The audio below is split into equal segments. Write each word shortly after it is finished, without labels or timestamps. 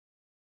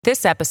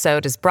This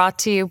episode is brought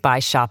to you by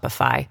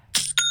Shopify.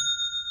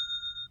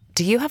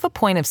 Do you have a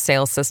point of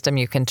sale system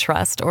you can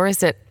trust, or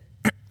is it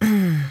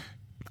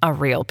a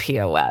real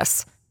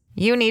POS?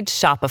 You need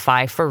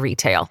Shopify for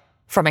retail.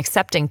 From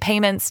accepting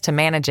payments to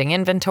managing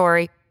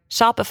inventory,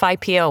 Shopify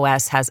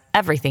POS has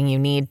everything you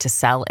need to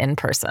sell in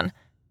person.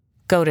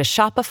 Go to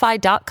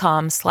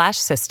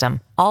shopify.com/system,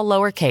 all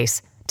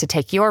lowercase, to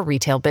take your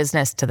retail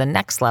business to the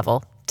next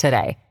level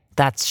today.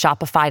 That's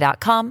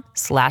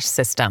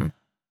shopify.com/system.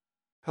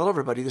 Hello,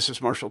 everybody. This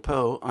is Marshall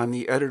Poe. I'm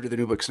the editor of the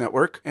New Books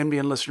Network.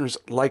 NBN listeners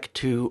like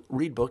to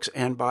read books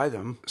and buy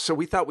them. So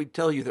we thought we'd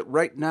tell you that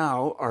right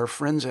now, our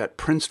friends at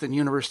Princeton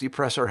University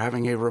Press are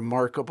having a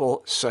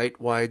remarkable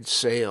site-wide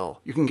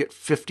sale. You can get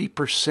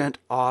 50%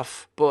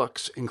 off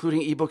books,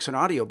 including ebooks and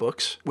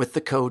audiobooks, with the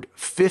code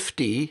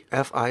 50,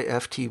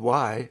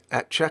 F-I-F-T-Y,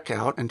 at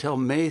checkout until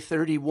May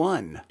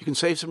 31. You can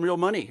save some real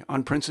money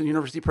on Princeton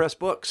University Press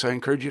books. I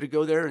encourage you to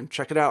go there and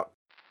check it out.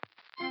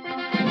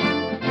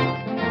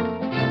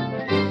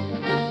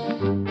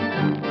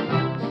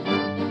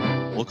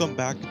 Welcome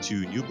back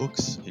to New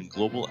Books in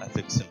Global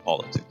Ethics and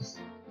Politics,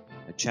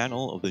 a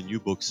channel of the New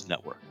Books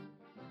Network.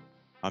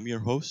 I'm your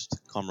host,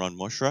 Kamran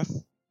Moshref,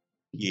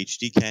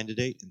 PhD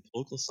candidate in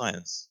political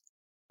science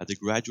at the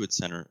Graduate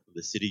Center of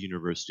the City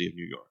University of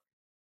New York.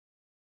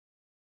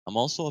 I'm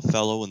also a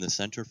fellow in the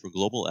Center for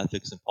Global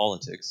Ethics and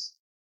Politics,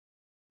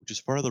 which is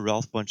part of the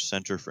Ralph Bunche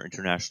Center for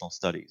International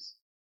Studies,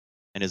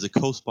 and is a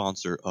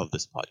co-sponsor of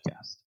this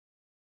podcast.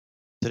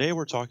 Today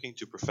we're talking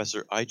to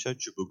Professor Ayça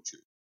Çubukçu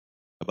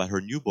about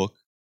her new book,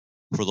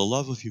 For the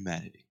Love of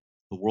Humanity,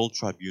 The World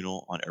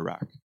Tribunal on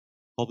Iraq,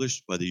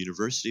 published by the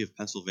University of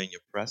Pennsylvania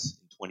Press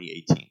in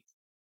 2018.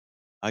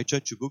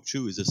 Ayça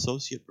Çubukçu is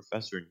Associate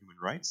Professor in Human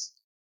Rights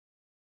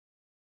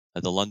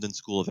at the London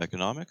School of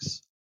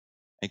Economics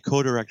and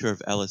co-director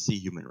of LSE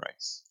Human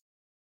Rights,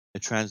 a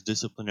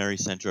transdisciplinary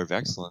center of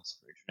excellence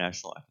for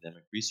international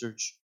academic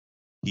research,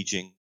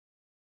 teaching,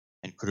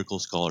 and critical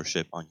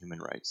scholarship on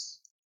human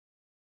rights.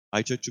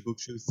 Ayça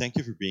Çubukçu, thank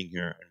you for being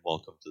here and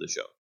welcome to the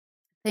show.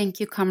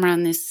 Thank you,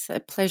 Kamran. It's a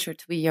pleasure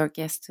to be your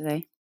guest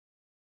today.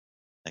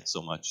 Thanks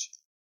so much.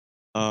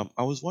 I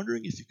was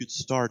wondering if you could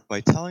start by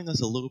telling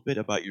us a little bit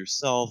about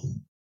yourself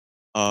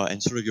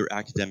and sort of your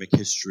academic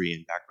history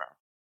and background.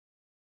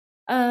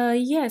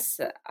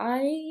 Yes,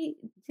 I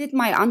did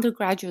my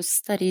undergraduate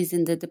studies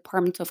in the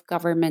Department of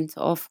Government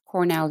of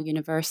Cornell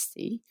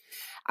University.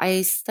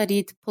 I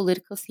studied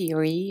political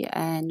theory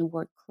and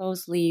worked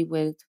closely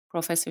with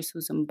Professor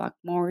Susan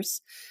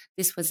Buck-Morss.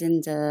 This was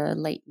in the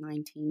late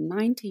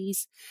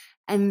 1990s.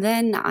 And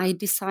then I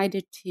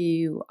decided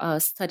to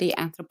study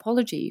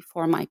anthropology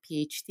for my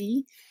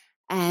PhD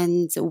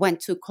and went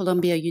to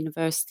Columbia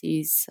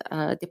University's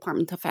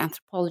Department of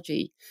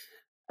Anthropology,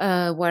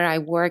 where I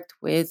worked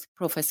with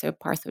Professor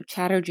Partho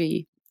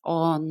Chatterjee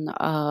on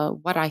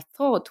what I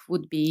thought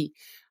would be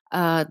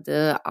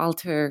the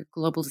alter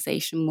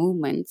globalization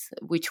movement,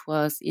 which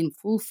was in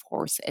full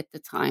force at the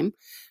time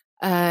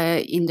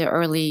in the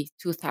early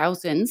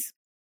 2000s.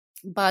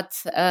 But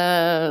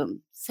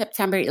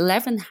September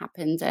 11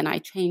 happened, and I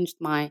changed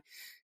my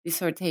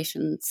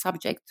dissertation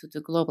subject to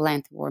the global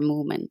anti-war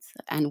movement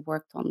and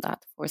worked on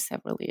that for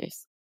several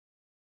years.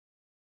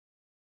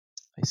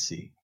 I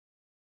see.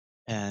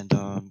 And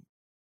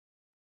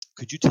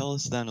could you tell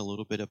us then a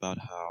little bit about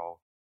how,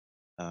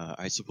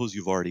 I suppose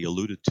you've already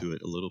alluded to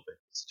it a little bit,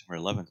 September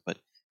 11th, but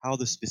how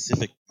the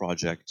specific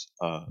project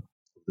of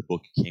the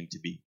book came to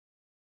be?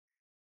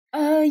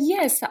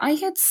 Yes, I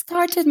had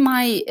started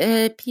my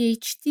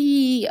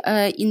PhD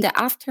in the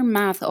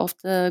aftermath of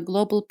the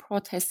global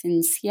protests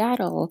in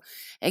Seattle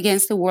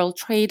against the World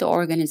Trade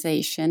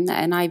Organization,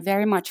 and I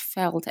very much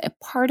felt a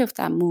part of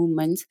that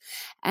movement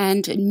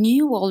and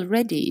knew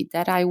already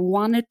that I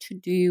wanted to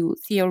do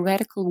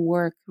theoretical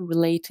work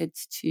related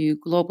to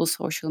global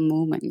social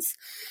movements.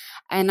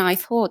 And I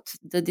thought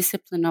the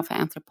discipline of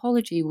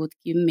anthropology would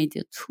give me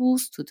the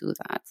tools to do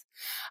that.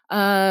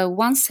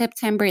 Once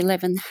September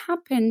 11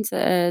 happened,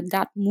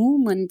 that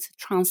movement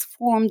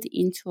transformed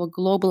into a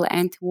global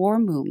anti-war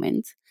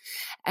movement.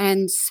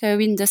 And so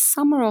in the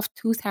summer of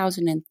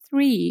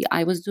 2003,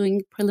 I was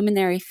doing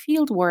preliminary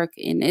field work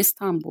in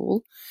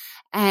Istanbul.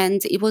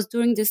 And it was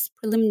during this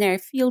preliminary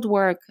field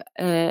work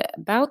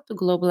about the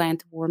global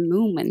anti-war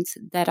movement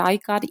that I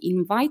got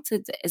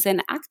invited as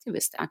an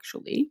activist,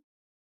 actually,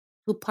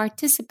 to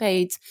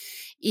participate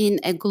in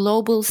a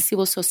global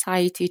civil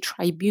society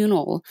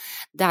tribunal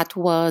that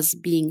was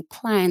being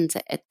planned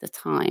at the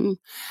time.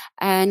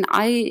 And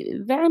I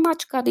very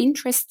much got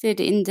interested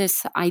in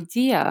this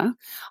idea,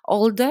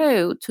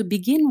 although to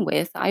begin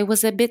with, I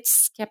was a bit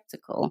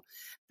skeptical.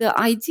 The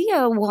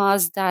idea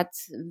was that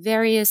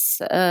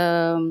various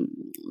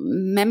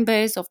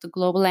members of the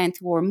global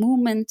anti-war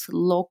movement,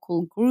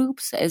 local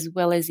groups, as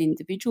well as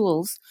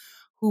individuals,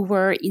 who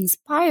were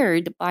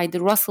inspired by the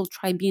Russell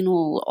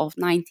Tribunal of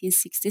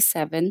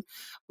 1967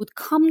 would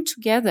come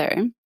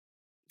together.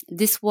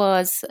 This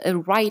was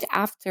right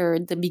after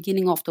the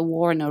beginning of the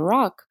war in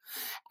Iraq,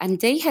 and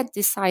they had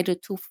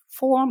decided to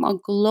form a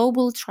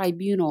global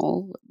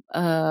tribunal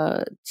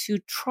to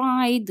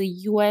try the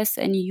US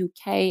and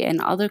UK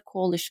and other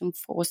coalition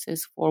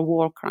forces for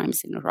war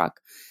crimes in Iraq.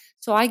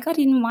 So I got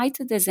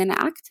invited as an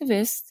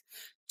activist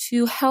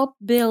to help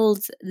build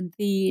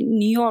the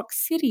New York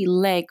City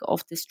leg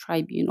of this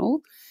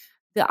tribunal.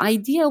 The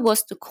idea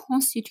was to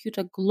constitute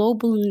a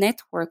global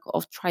network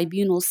of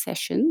tribunal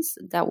sessions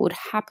that would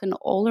happen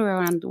all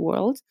around the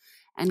world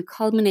and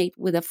culminate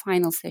with a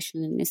final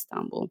session in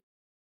Istanbul.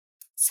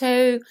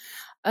 So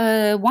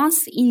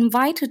once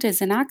invited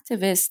as an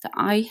activist,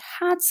 I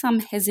had some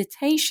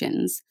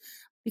hesitations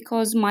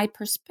because my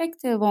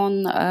perspective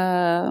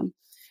on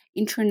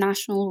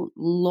international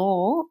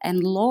law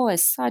and law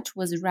as such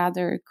was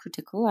rather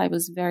critical. I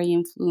was very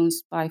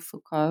influenced by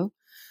Foucault.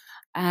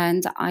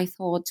 And I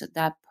thought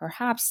that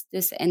perhaps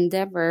this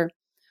endeavor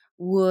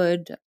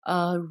would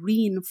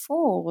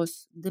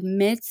reinforce the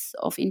myths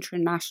of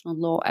international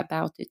law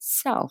about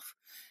itself.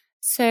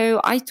 So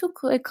I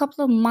took a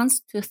couple of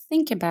months to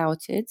think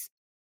about it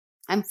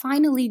and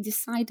finally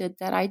decided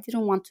that I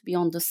didn't want to be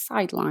on the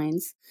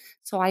sidelines.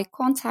 So I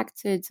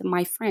contacted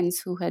my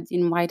friends who had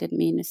invited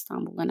me in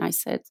Istanbul and I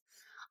said,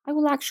 I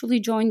will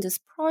actually join this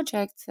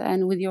project,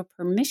 and with your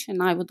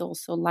permission, I would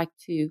also like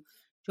to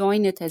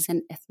join it as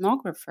an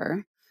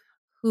ethnographer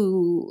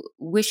who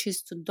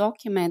wishes to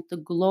document the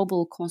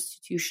global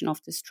constitution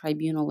of this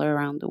tribunal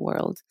around the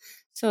world.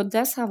 So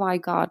that's how I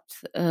got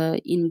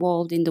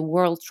involved in the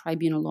World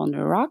Tribunal on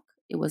Iraq.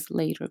 It was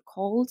later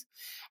called.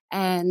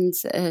 And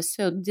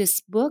so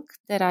this book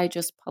that I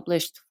just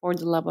published, For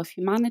the Love of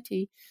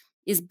Humanity,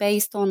 is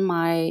based on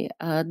my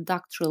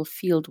doctoral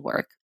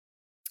fieldwork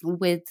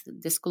with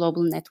this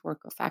global network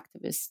of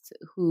activists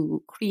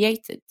who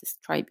created this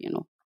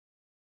tribunal.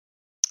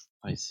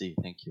 I see.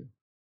 Thank you.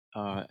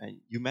 And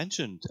you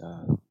mentioned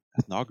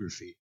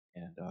ethnography,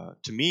 and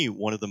to me,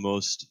 one of the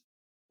most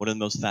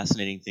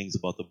fascinating things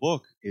about the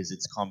book is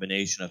its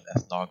combination of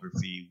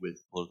ethnography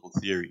with political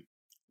theory.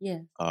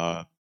 Yeah.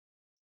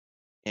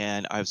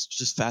 And I was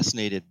just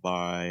fascinated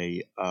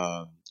by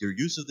your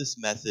use of this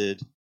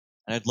method,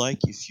 and I'd like,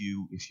 if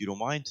you don't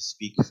mind, to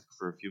speak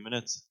for a few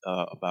minutes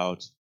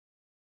about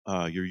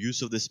your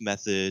use of this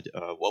method.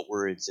 What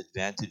were its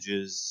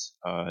advantages,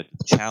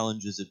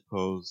 challenges it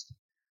posed?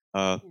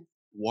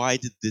 Why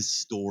did this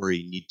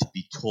story need to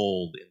be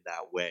told in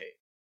that way?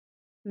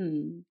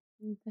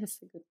 That's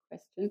a good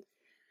question.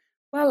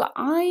 Well,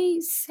 I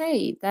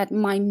say that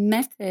my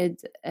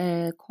method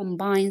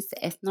combines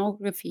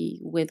ethnography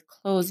with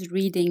close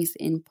readings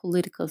in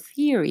political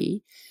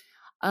theory.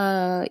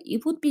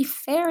 It would be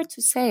fair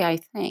to say, I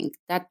think,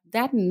 that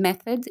that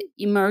method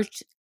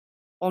emerged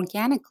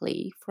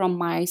organically from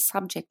my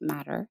subject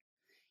matter.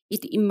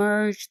 It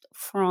emerged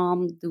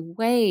from the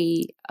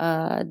way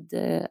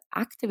the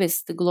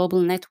activists, the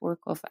global network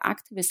of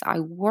activists I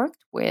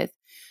worked with,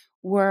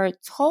 were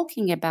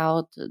talking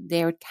about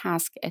their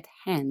task at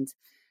hand.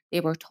 They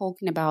were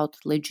talking about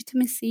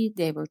legitimacy,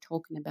 they were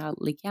talking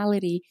about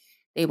legality,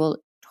 they were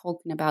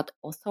talking about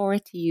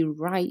authority,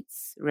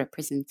 rights,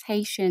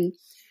 representation.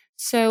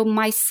 So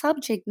my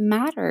subject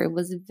matter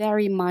was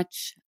very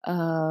much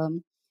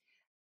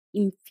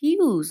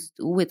infused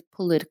with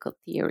political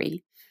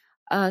theory.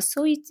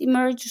 So it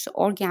emerged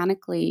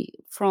organically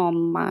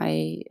from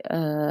my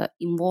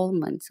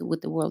involvement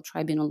with the World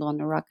Tribunal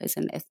on Iraq as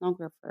an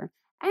ethnographer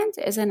and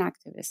as an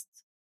activist.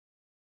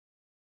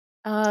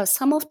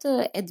 Some of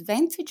the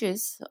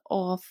advantages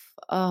of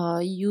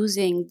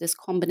using this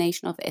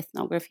combination of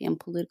ethnography and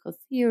political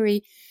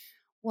theory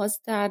was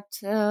that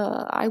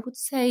I would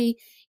say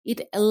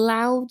it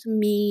allowed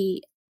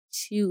me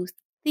to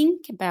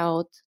think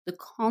about the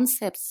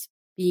concepts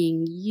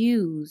being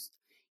used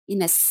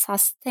in a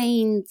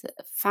sustained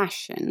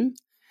fashion.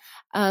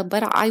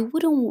 But I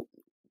wouldn't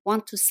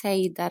want to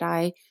say that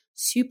I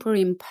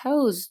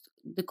superimposed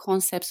the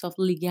concepts of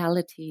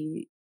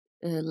legality,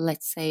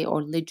 let's say,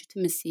 or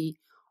legitimacy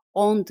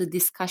on the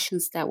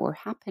discussions that were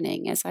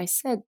happening. As I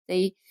said,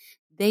 they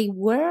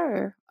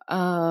were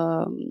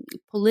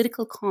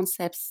political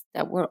concepts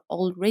that were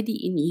already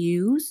in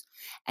use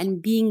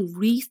and being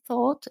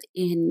rethought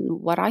in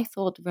what I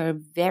thought were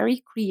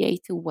very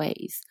creative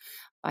ways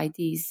by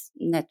this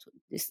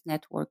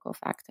network of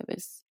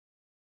activists.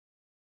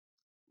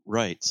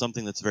 Right.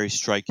 Something that's very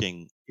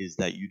striking is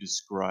that you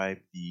describe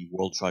the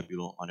World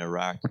Tribunal on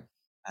Iraq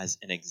as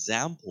an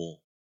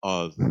example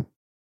of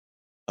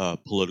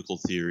political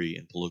theory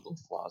and political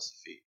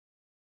philosophy.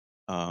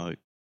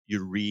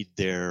 You read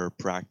their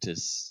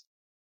practice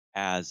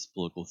as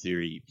political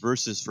theory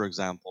versus, for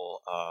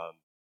example,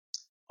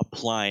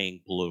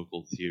 applying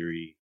political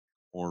theory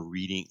or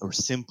reading or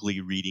simply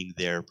reading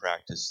their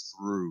practice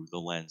through the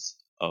lens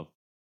of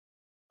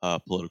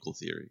political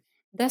theory.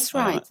 That's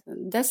right.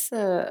 That's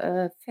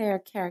a fair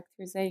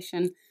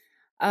characterization.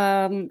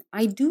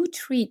 I do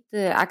treat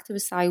the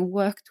activists I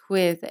worked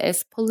with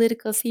as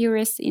political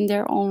theorists in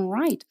their own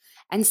right,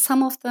 and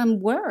some of them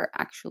were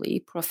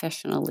actually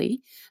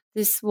professionally.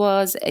 This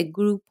was a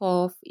group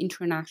of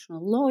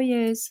international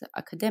lawyers,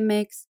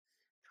 academics,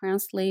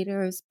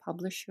 translators,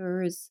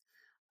 publishers,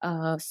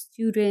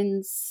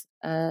 students,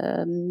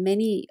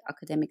 many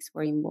academics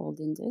were involved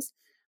in this.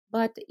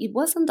 But it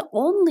wasn't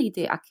only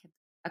the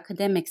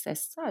academics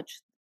as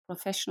such,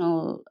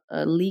 professional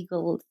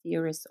legal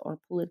theorists or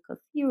political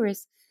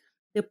theorists.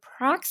 The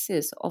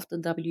praxis of the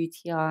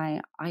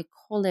WTI, I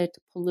call it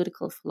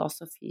political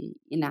philosophy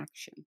in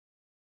action.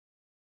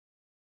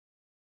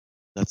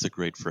 That's a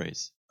great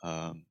phrase.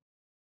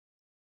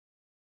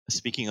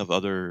 Speaking of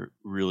other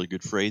really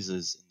good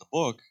phrases in the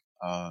book,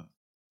 I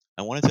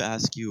wanted to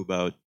ask you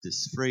about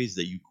this phrase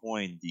that you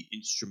coined, the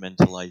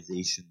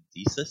instrumentalization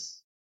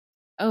thesis.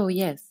 Oh,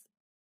 yes.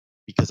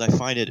 Because I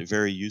find it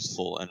very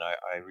useful, and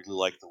I really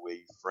like the way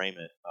you frame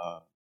it.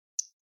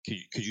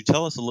 Could you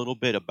tell us a little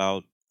bit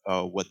about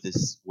what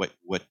this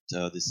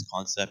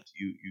concept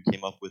you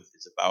came up with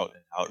is about,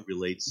 and how it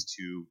relates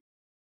to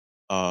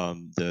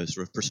the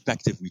sort of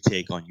perspective we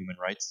take on human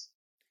rights?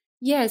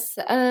 Yes,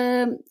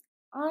 I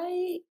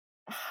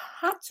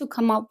had to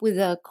come up with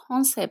a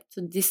concept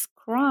to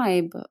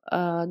describe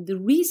the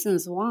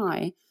reasons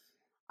why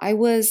I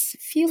was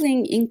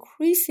feeling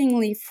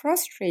increasingly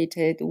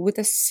frustrated with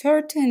a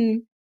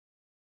certain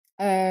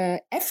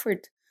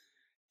effort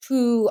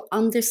to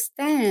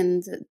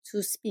understand,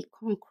 to speak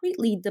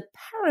concretely, the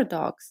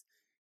paradox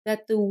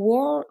that the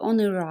war on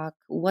Iraq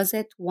was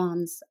at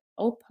once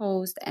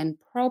opposed and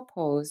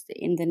proposed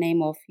in the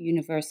name of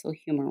universal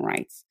human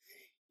rights.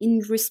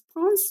 In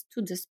response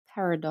to this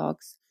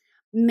paradox,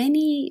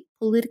 many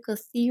political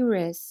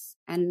theorists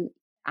and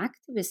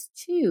activists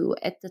too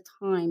at the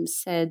time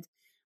said,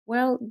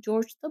 well,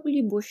 George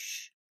W.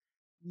 Bush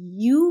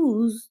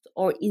used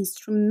or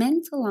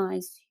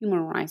instrumentalized human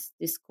rights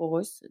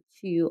discourse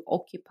to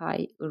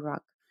occupy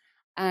Iraq.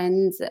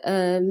 And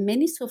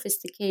many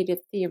sophisticated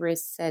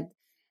theorists said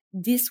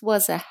this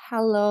was a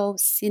hollow,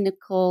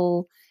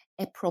 cynical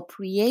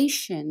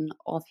appropriation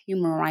of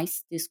human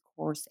rights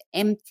discourse,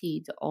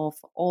 emptied of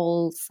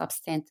all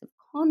substantive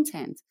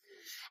content.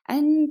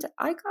 And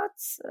I got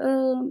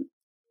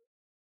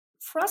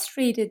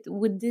frustrated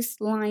with this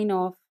line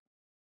of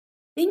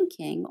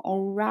thinking,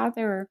 or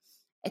rather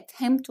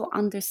attempt to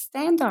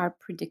understand our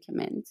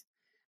predicament,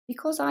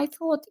 because I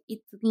thought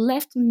it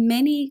left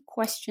many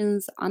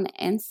questions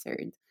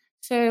unanswered.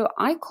 So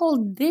I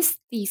call this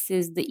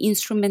thesis the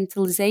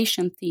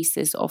instrumentalization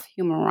thesis of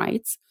human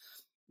rights,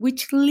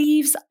 which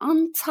leaves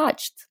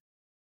untouched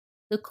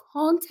the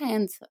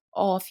content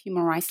of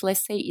human rights,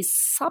 let's say its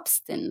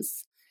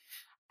substance,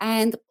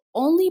 and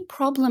only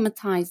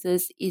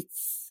problematizes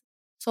its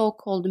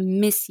so-called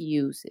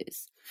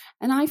misuses.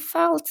 And I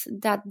felt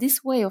that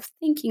this way of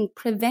thinking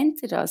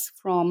prevented us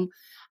from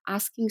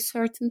asking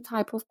certain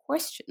type of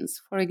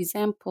questions. For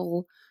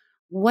example,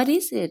 what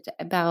is it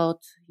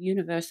about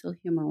universal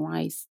human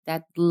rights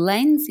that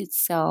lends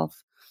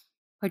itself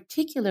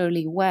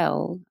particularly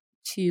well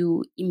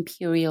to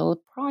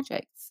imperial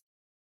projects?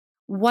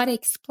 What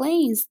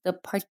explains the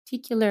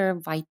particular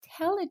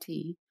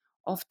vitality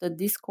of the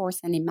discourse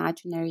and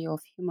imaginary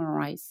of human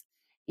rights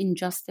in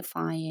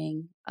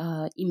justifying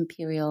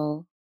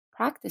imperial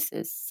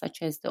practices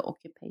such as the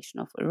occupation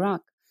of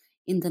Iraq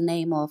in the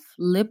name of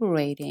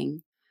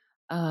liberating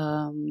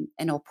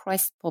an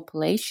oppressed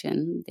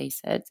population, they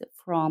said,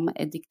 from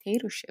a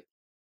dictatorship?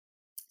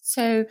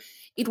 So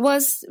it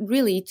was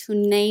really to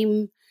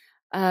name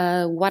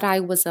what I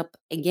was up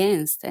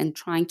against and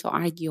trying to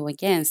argue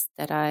against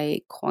that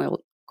I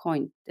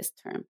coined this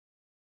term.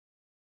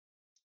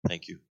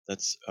 Thank you.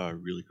 That's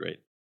really great.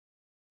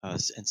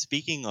 And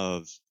speaking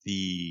of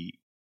the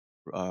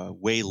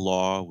way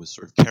law was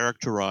sort of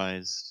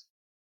characterized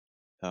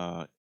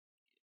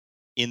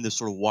in the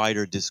sort of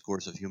wider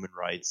discourse of human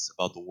rights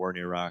about the war in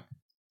Iraq,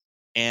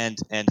 and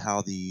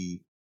how the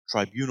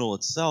tribunal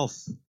itself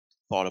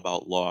thought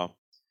about law,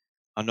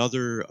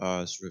 another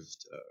sort of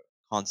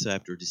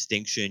concept or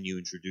distinction you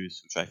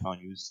introduced, which I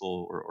found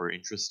useful or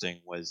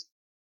interesting, was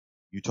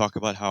you talk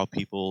about how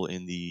people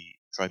in the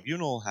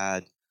tribunal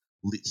had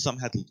some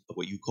had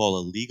what you call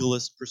a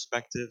legalist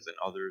perspective, and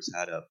others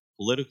had a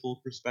political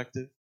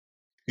perspective.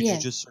 Could you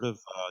just sort of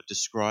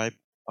describe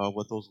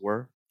what those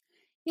were?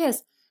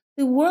 Yes.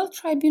 The World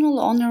Tribunal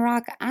on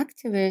Iraq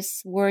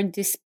activists were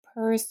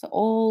dispersed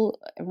all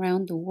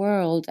around the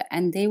world,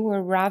 and they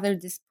were rather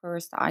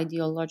dispersed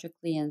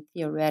ideologically and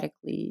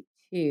theoretically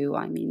too.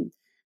 I mean,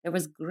 there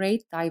was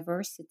great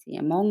diversity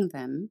among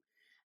them.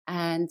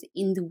 And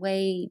in the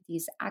way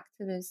these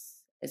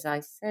activists, as I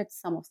said,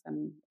 some of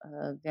them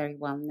very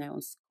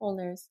well-known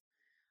scholars,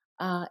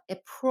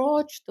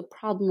 approach the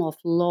problem of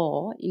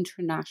law,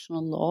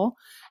 international law,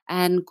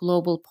 and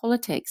global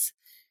politics.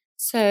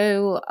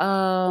 So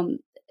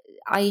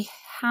I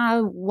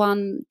have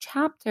one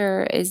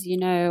chapter, as you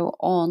know,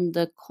 on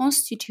the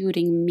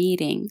constituting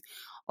meeting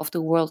of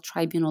the World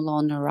Tribunal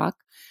on Iraq,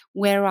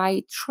 where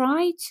I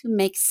try to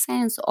make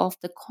sense of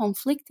the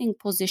conflicting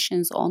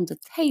positions on the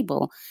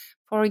table.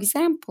 For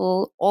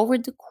example, over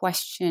the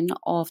question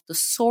of the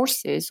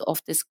sources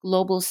of this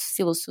global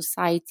civil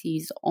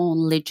society's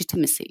own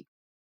legitimacy.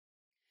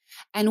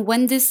 And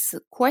when this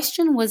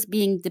question was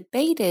being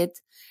debated,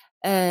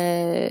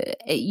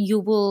 You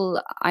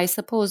will, I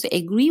suppose,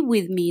 agree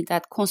with me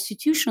that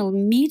constitutional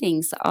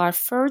meetings are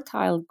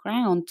fertile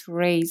ground to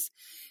raise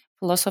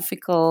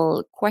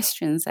philosophical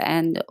questions,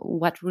 and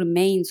what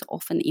remains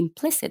often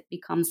implicit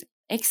becomes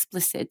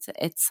explicit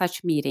at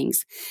such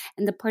meetings.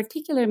 And the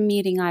particular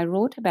meeting I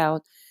wrote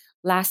about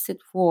lasted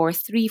for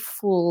 3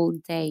 full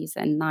days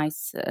and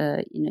nights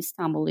in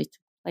Istanbul. It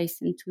took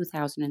place in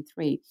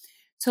 2003.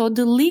 So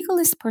the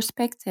legalist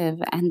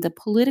perspective and the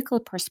political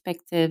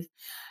perspective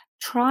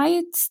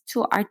tried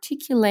to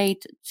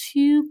articulate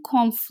two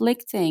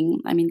conflicting,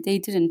 I mean, they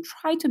didn't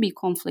try to be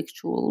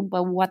conflictual,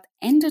 but what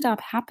ended up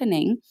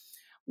happening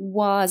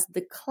was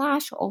the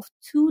clash of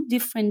two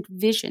different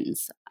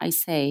visions, I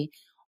say,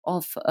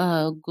 of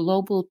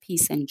global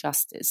peace and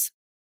justice.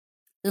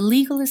 The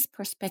legalist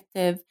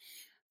perspective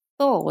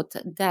thought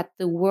that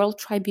the World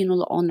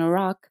Tribunal on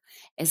Iraq,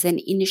 as an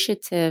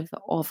initiative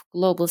of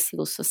global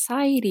civil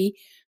society,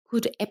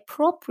 could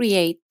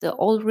appropriate the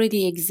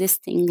already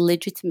existing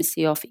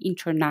legitimacy of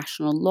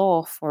international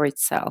law for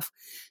itself.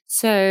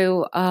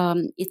 So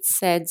it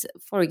said,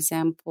 for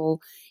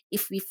example,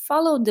 if we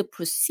follow the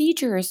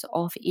procedures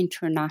of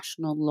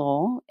international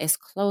law as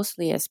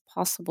closely as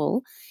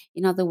possible,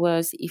 in other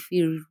words,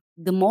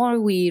 the more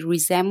we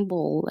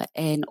resemble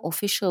an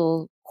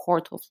official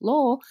court of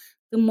law,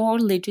 the more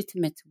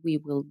legitimate we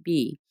will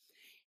be.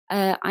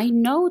 I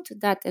note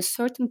that a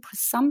certain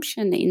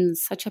presumption in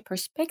such a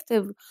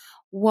perspective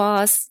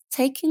was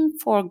taking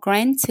for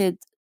granted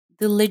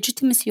the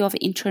legitimacy of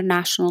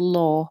international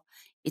law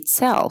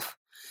itself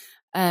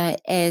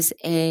as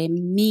a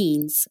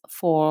means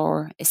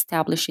for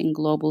establishing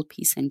global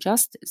peace and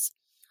justice.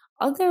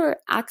 Other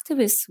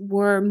activists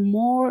were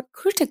more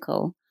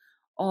critical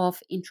of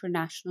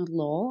international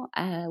law,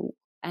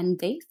 and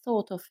they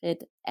thought of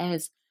it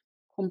as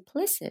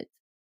complicit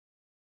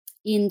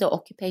in the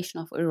occupation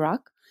of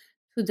Iraq,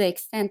 to the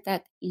extent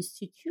that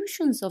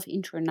institutions of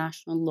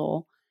international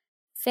law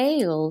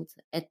failed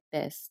at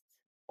best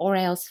or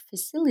else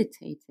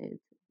facilitated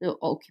the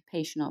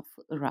occupation of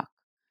Iraq.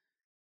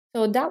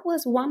 So that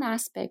was one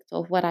aspect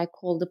of what I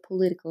call the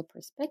political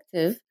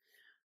perspective,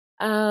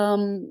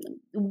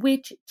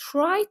 which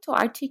tried to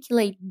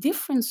articulate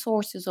different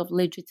sources of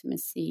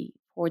legitimacy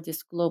for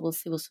this global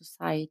civil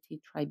society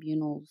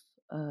tribunal's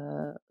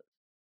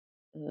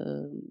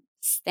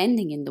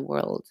standing in the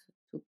world,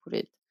 to put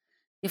it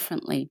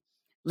differently,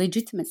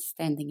 legitimate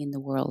standing in the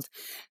world.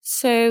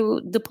 So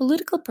the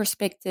political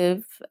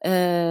perspective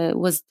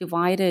was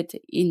divided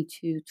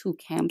into two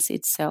camps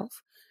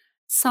itself.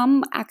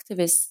 Some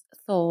activists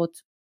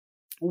thought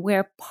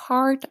we're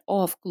part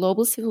of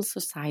global civil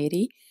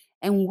society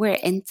and we're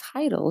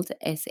entitled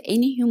as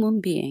any human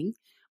being,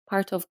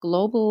 part of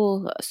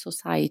global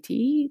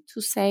society,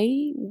 to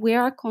say we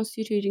are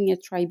constituting a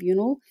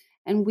tribunal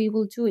and we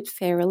will do it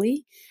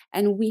fairly,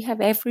 and we have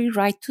every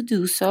right to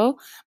do so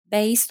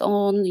based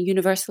on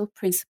universal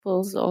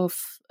principles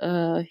of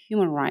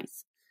human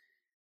rights.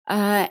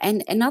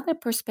 And another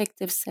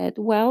perspective said,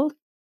 well,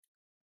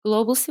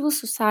 global civil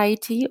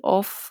society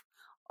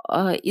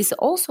is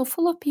also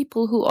full of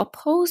people who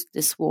oppose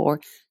this war.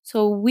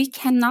 So we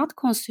cannot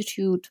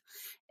constitute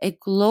a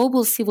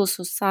global civil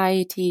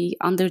society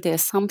under the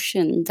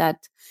assumption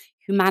that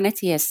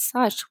humanity as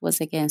such was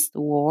against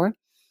the war.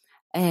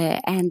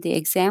 And the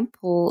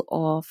example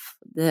of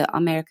the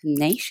American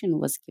nation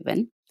was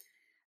given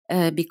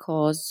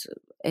because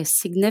a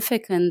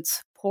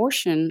significant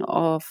portion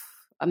of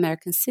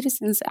American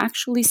citizens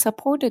actually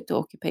supported the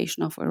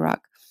occupation of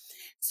Iraq.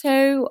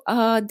 So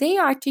they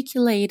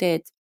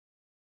articulated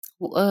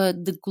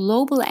the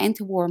global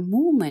anti-war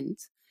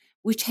movement,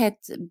 which had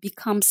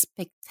become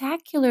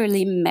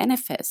spectacularly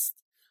manifest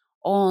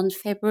on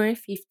February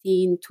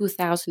 15,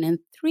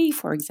 2003,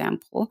 for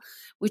example,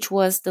 which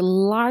was the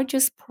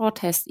largest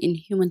protest in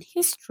human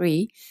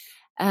history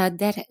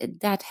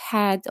that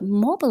had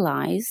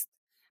mobilized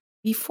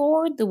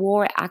before the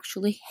war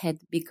actually had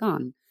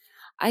begun.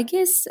 I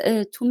guess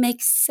to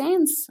make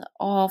sense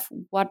of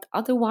what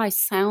otherwise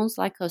sounds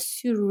like a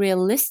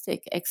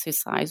surrealistic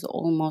exercise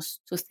almost,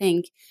 to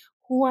think,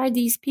 who are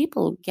these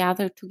people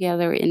gathered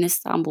together in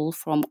Istanbul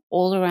from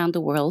all around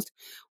the world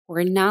who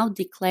are now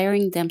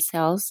declaring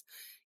themselves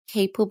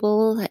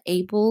capable,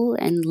 able,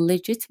 and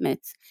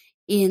legitimate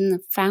in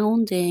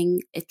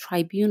founding a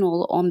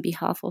tribunal on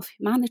behalf of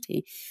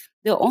humanity?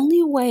 The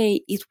only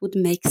way it would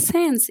make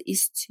sense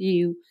is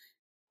to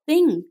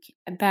think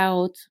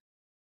about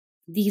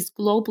these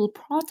global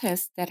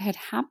protests that had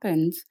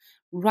happened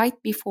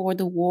right before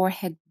the war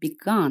had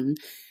begun.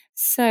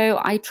 So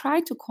I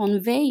try to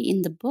convey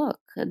in the book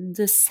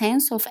the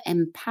sense of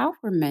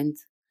empowerment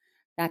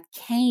that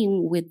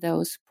came with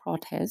those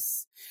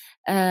protests.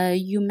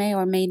 You may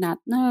or may not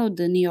know,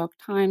 the New York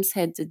Times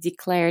had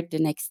declared the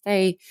next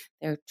day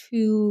there are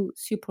two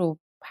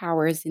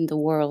superpowers in the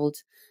world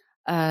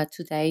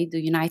today,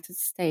 the United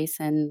States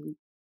and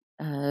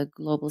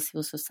global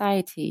civil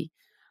society,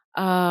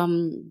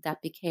 that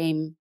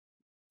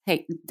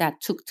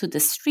took to the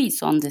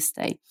streets on this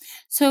day.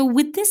 So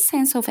with this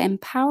sense of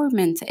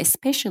empowerment,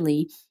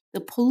 especially,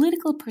 the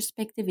political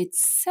perspective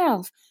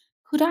itself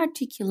could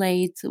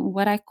articulate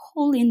what I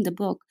call in the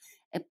book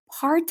a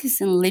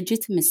partisan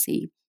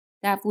legitimacy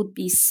that would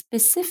be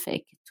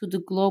specific to the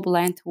global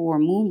anti-war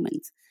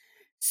movement.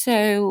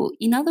 So,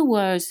 in other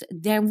words,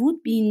 there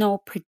would be no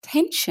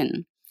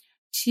pretension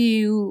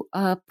to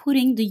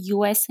putting the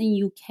US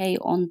and UK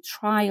on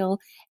trial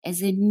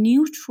as a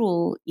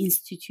neutral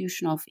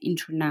institution of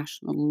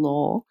international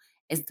law,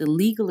 as the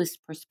legalist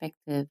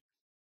perspective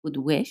would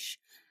wish.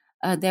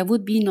 There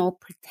would be no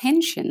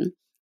pretension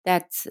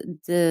that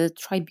the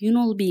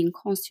tribunal being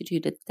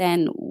constituted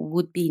then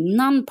would be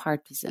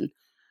nonpartisan.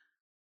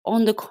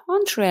 On the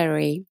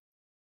contrary,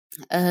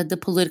 the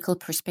political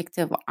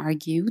perspective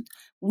argued,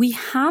 we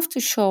have to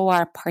show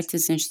our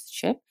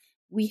partisanship.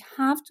 We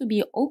have to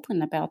be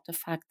open about the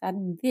fact that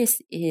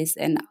this is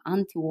an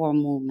anti-war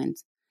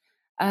movement.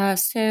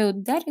 So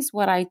that is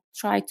what I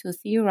try to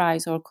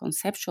theorize or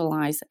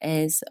conceptualize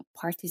as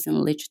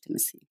partisan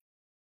legitimacy.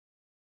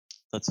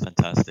 That's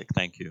fantastic.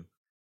 Thank you.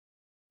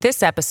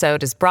 This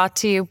episode is brought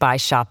to you by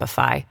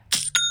Shopify.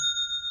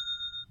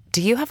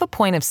 Do you have a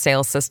point of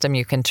sale system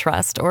you can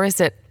trust, or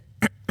is it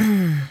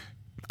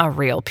a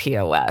real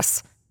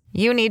POS?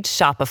 You need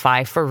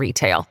Shopify for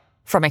retail.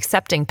 From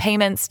accepting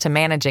payments to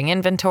managing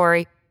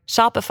inventory,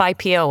 Shopify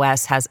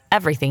POS has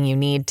everything you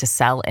need to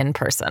sell in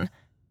person.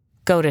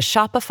 Go to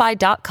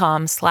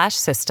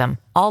shopify.com/system,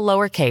 all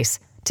lowercase,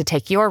 to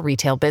take your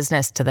retail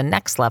business to the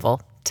next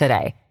level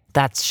today.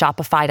 That's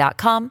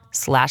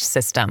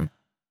shopify.com/system.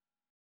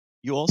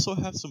 You also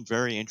have some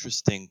very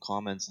interesting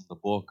comments in the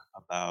book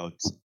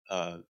about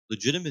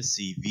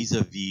legitimacy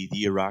vis-a-vis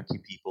the Iraqi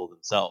people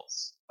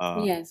themselves.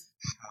 Yes.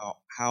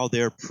 How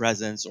their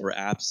presence or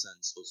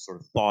absence was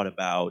sort of thought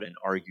about and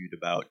argued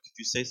about. Could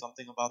you say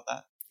something about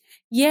that?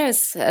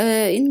 Yes,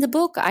 in the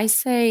book, I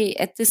say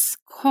at this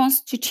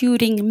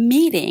constituting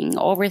meeting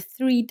over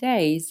 3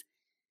 days,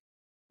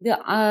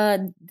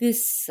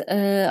 this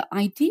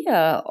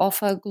idea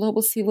of a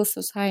global civil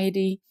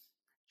society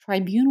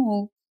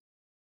tribunal,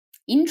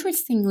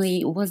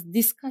 interestingly, was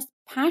discussed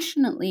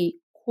passionately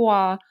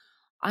qua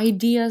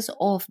ideas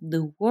of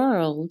the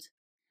world,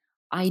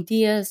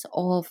 ideas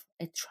of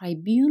a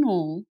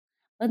tribunal,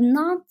 but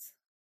not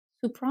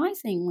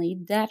surprisingly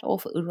that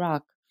of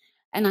Iraq.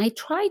 And I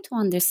try to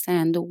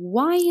understand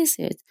why is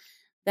it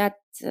that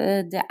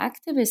the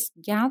activists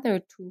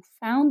gathered to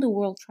found the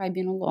World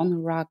Tribunal on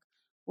Iraq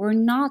were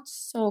not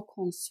so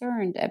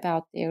concerned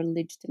about their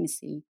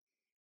legitimacy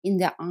in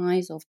the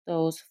eyes of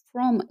those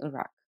from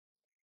Iraq.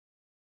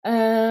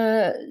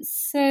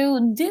 So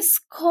this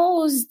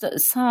caused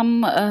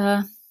some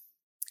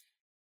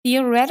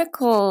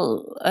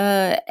theoretical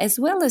as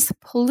well as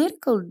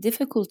political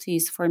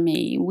difficulties for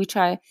me,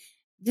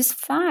 this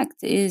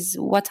fact is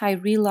what I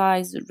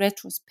realized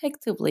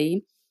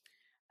retrospectively,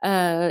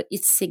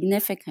 its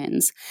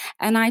significance.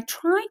 And I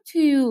try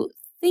to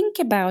think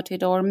about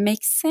it or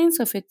make sense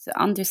of it,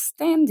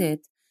 understand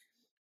it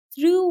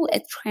through a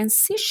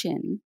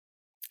transition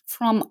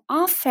from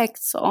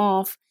affects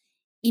of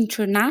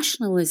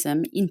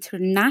internationalism,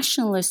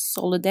 internationalist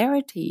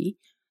solidarity,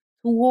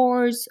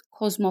 towards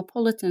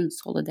cosmopolitan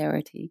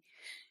solidarity.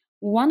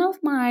 One of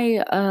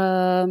my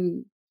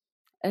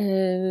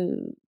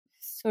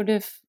sort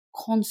of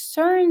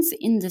concerns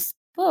in this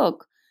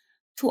book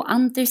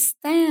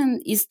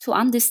is to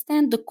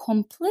understand the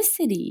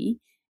complicity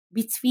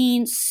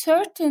between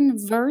certain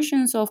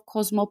versions of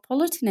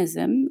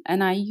cosmopolitanism,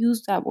 and I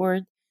use that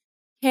word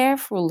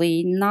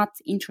carefully, not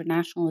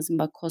internationalism,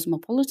 but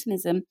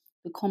cosmopolitanism,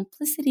 the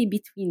complicity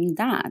between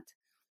that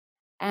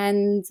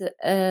and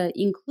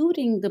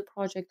including the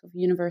project of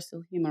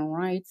universal human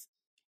rights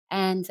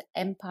and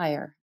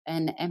empire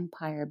and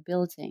empire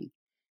building.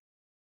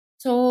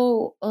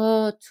 So,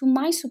 to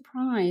my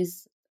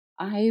surprise,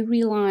 I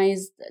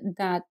realized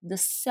that the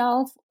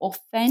self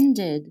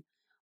offended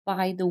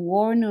by the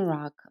war in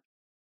Iraq,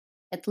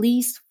 at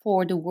least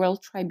for the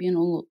World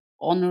Tribunal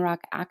on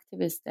Iraq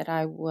activists that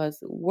I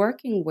was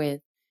working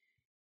with,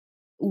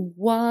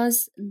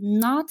 was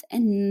not a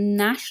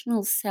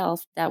national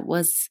self that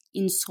was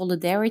in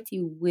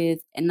solidarity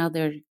with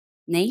another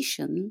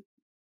nation,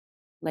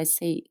 let's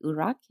say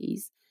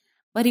Iraqis,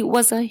 but it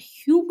was a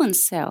human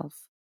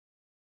self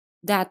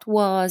that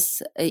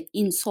was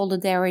in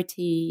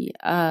solidarity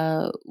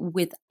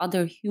with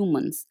other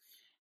humans,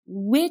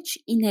 which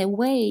in a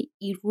way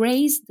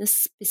erased the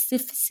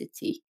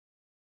specificity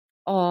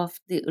of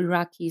the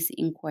Iraqis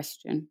in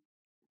question.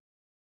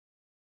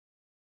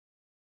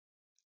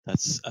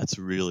 That's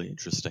really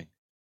interesting.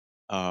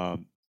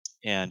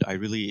 And I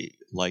really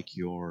like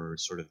your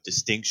sort of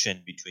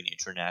distinction between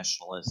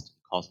internationalist and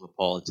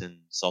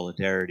cosmopolitan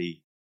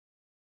solidarity.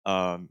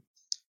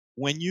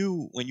 When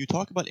you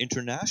talk about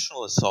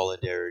internationalist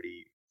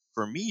solidarity,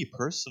 for me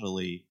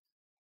personally,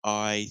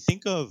 I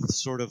think of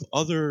sort of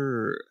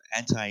other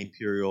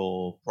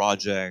anti-imperial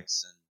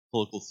projects and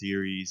political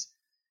theories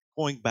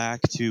going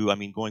back to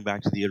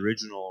the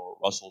original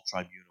Russell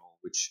Tribunal,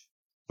 which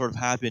sort of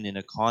happened in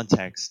a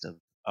context of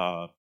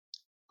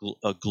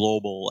a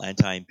global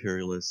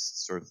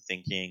anti-imperialist sort of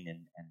thinking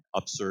and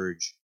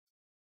upsurge.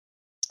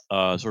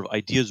 sort of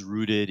ideas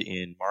rooted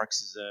in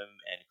Marxism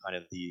and kind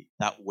of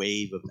that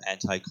wave of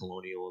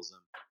anti-colonialism.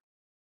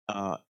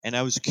 And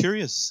I was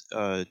curious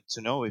to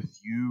know if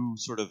you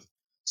sort of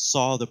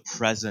saw the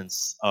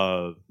presence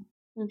of,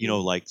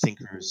 like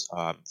thinkers.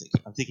 I'm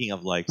thinking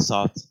of like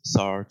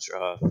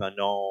Sartre,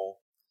 Fanon,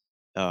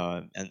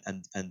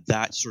 and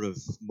that sort of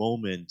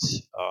moment.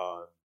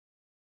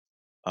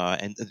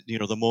 And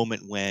the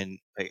moment when,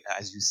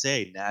 as you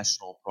say,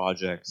 national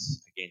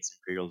projects against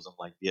imperialism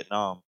like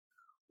Vietnam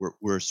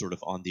were sort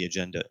of on the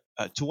agenda.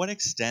 To what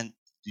extent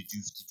did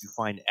you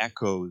find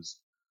echoes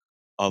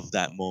of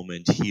that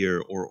moment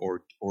here,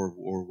 or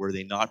were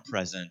they not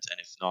present, and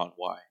if not,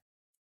 why?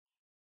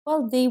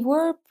 Well, they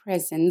were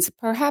present.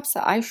 Perhaps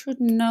I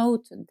should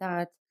note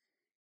that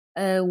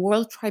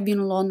World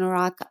Tribunal on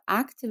Iraq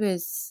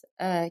activists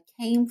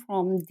came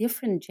from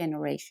different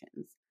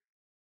generations.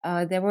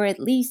 There were at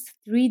least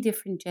 3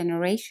 different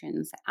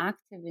generations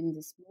active in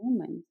this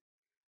movement.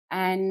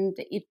 And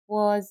it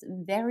was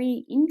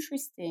very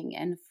interesting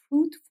and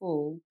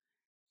fruitful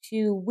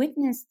to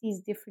witness these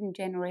different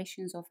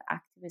generations of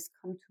activists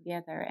come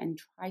together and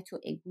try to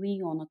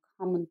agree on a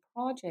common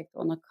project,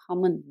 on a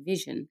common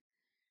vision.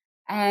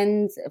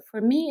 And for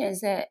me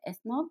as an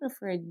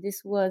ethnographer,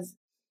 this was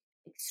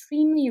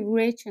extremely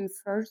rich and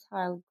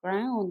fertile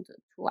ground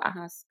to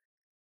ask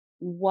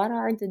what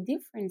are the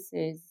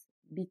differences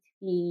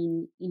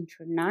between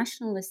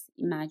internationalist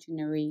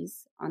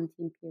imaginaries,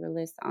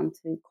 anti-imperialist,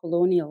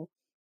 anti-colonial,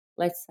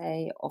 let's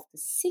say, of the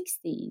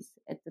 60s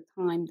at the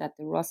time that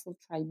the Russell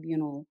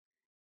Tribunal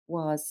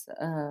was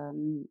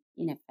in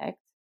effect.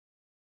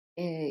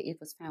 It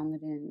was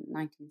founded in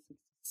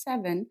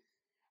 1967,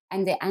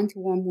 and the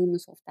anti-war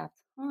movements of that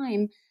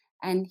time.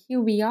 And here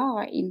we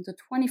are in the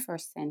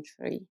 21st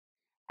century,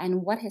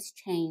 and what has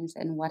changed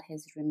and what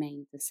has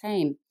remained the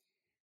same.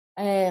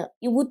 It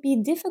would be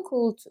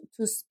difficult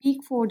to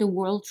speak for the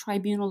World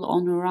Tribunal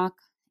on Iraq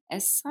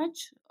as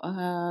such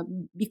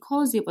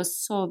because it was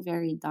so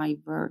very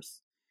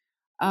diverse.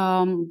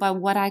 But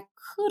what I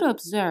could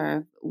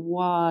observe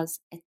was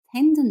a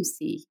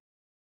tendency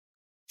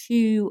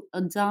to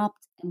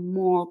adopt a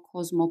more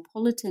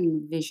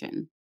cosmopolitan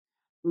vision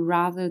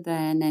rather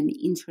than an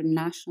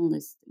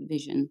internationalist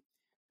vision.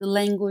 The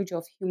language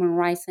of human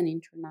rights and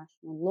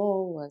international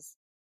law was,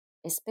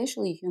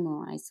 especially human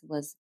rights,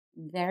 was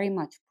very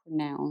much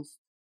pronounced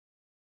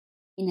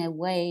in a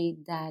way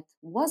that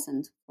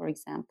wasn't, for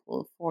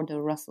example, for the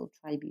Russell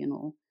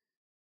Tribunal.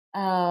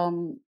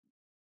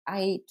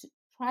 I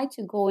try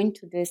to go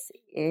into this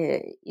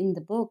in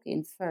the book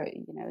in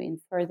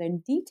further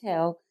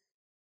detail,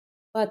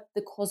 but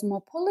the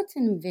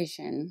cosmopolitan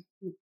vision,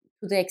 to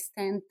the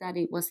extent that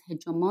it was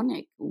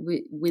hegemonic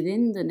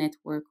within the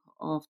network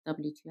of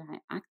WTI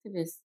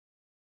activists,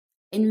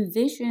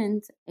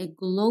 envisioned a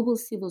global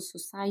civil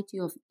society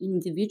of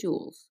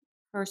individuals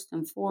first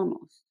and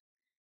foremost.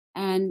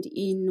 And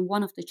in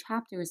one of the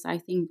chapters, I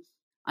think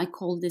I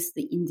call this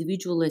the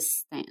individualist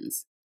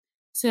stance.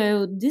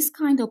 So this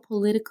kind of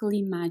political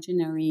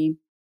imaginary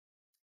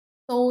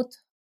thought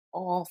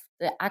of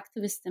the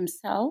activists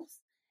themselves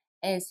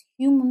as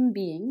human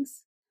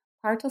beings,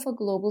 part of a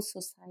global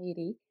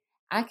society,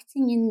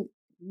 acting in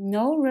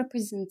no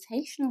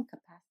representational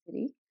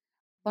capacity,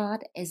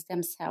 but as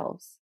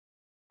themselves.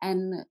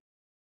 And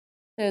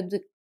so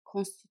the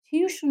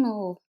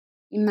constitutional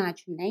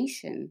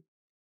imagination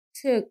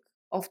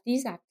of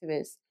these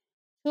activists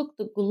took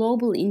the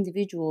global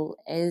individual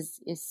as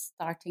its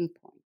starting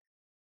point,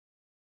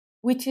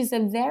 which is a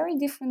very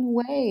different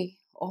way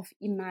of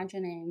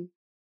imagining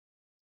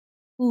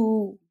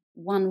who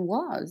one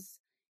was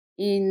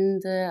in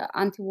the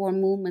anti-war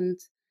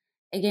movement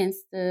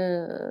against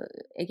the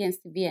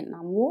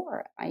Vietnam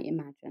War, I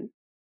imagine,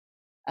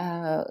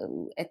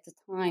 at the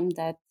time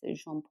that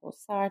Jean-Paul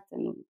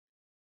Sartre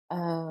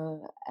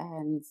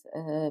and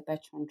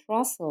Bertrand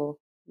Russell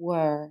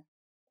were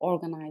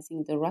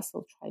organizing the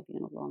Russell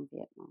Tribunal on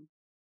Vietnam.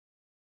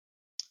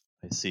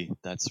 I see.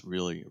 That's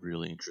really,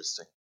 really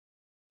interesting.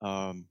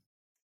 And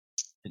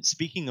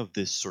speaking of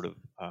this sort of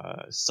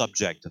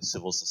subject of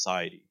civil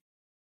society,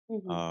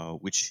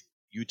 which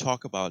you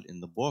talk about in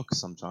the book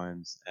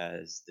sometimes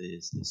as the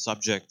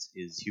subject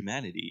is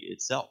humanity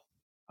itself.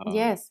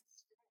 Yes.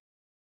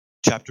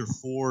 Chapter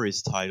 4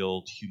 is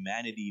titled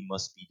 "Humanity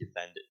Must Be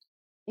Defended."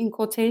 In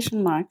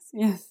quotation marks,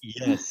 yes.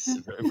 Yes,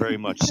 very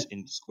much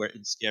in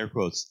scare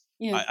quotes.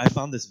 Yes. I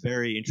found this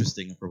very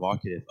interesting and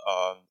provocative.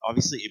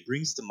 Obviously, it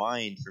brings to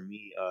mind for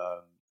me,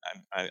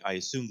 I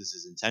assume this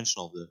is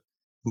intentional, the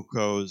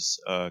Foucault's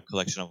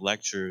collection of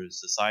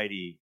lectures,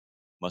 "Society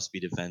Must Be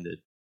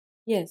Defended."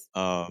 Yes.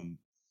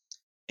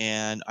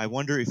 And I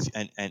wonder if,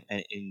 and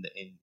in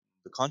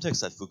the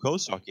context that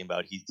Foucault's talking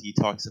about, he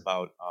talks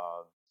about,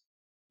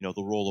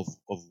 the role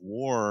of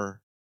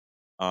war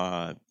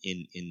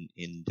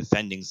in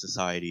defending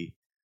society.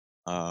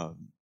 So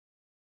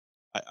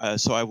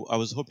I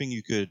was hoping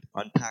you could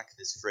unpack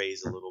this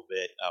phrase a little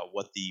bit,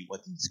 what the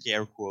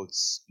scare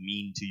quotes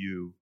mean to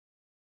you,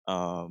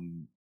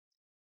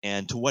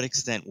 and to what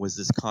extent was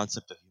this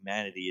concept of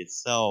humanity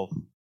itself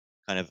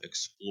kind of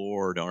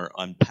explored or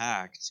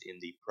unpacked in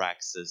the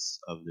praxis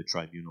of the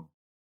tribunal?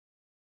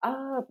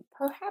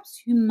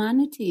 Perhaps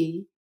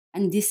humanity,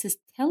 and this is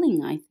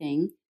telling, I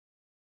think,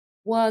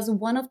 was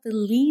one of the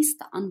least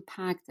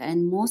unpacked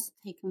and most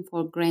taken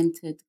for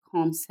granted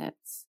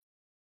concepts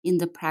in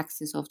the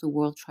praxis of the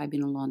World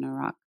Tribunal on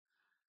Iraq.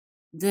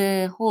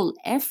 The whole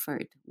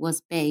effort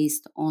was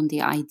based on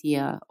the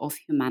idea of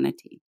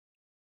humanity.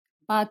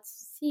 But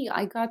see,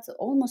 I got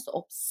almost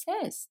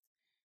obsessed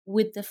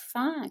with the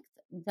fact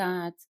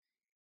that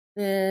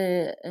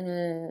the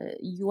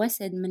US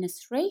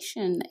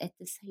administration at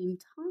the same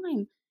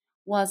time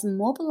was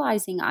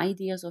mobilizing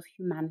ideas of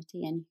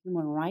humanity and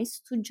human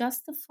rights to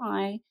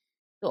justify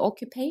the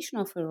occupation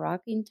of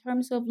Iraq in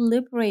terms of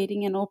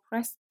liberating an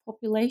oppressed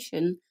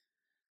population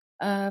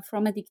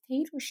from a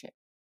dictatorship.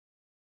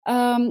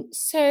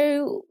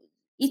 So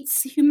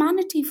it's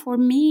humanity for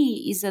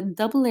me is a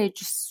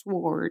double-edged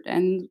sword,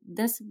 and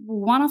that's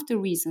one of the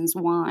reasons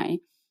why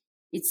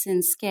it's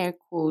in scare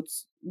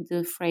quotes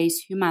the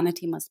phrase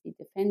 "humanity must be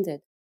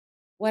defended."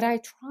 What I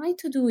try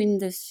to do in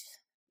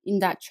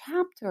that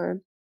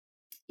chapter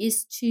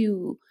is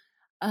to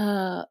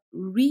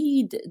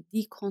read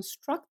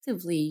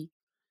deconstructively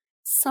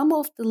some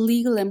of the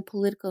legal and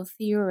political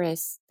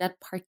theorists that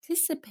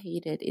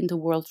participated in the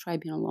World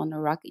Tribunal on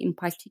Iraq, in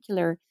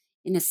particular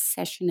in a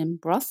session in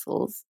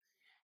Brussels,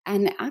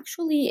 and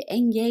actually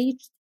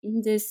engaged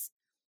in this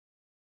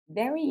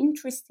very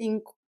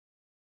interesting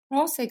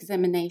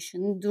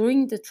cross-examination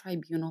during the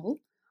tribunal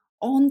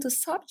on the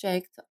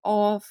subject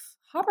of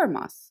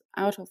Habermas,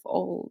 out of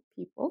all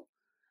people,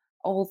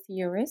 all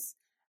theorists.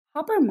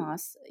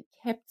 Habermas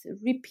kept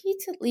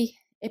repeatedly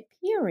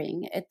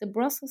appearing at the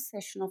Brussels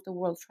session of the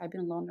World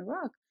Tribunal on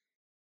Iraq,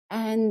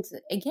 and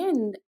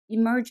again,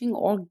 emerging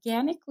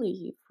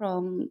organically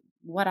from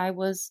what I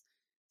was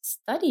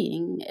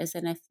studying as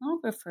an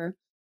ethnographer,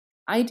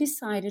 I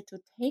decided to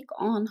take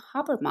on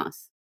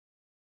Habermas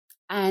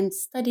and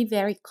study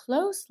very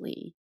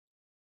closely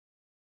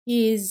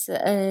his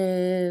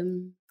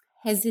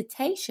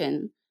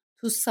hesitation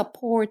to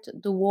support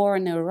the war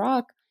in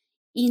Iraq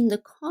in the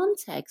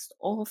context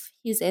of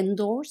his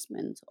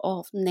endorsement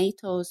of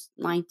NATO's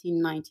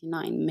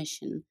 1999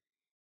 mission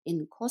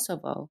in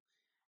Kosovo.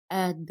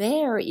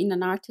 There, in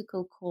an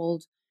article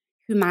called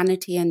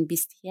Humanity and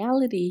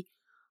Bestiality,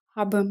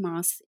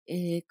 Habermas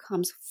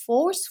comes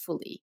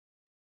forcefully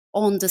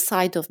on the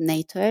side of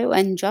NATO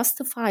and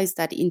justifies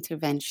that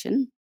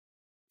intervention,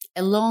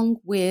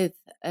 along with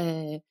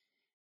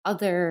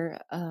other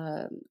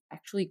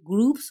actually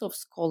groups of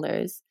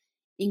scholars,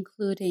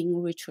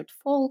 including Richard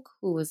Falk,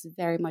 who was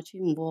very much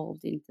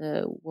involved in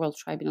the World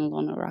Tribunal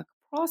on Iraq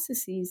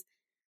processes.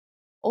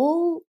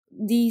 All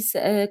these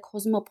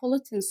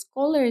cosmopolitan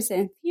scholars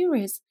and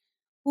theorists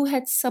who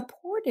had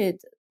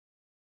supported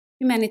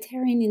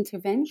humanitarian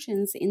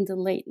interventions in the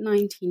late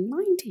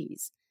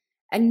 1990s.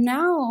 And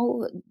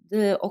now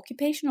the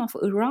occupation of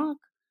Iraq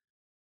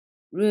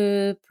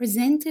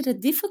presented a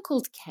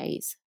difficult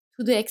case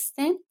to the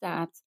extent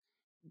that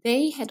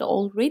they had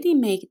already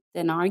made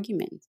an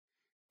argument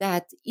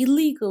that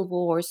illegal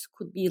wars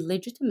could be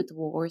legitimate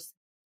wars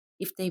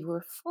if they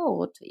were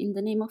fought in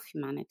the name of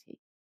humanity.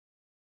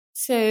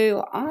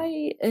 So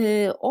I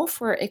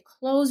offer a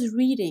close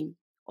reading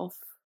of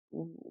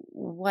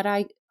what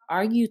I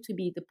argue to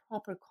be the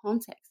proper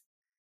context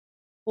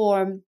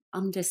for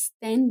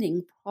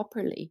understanding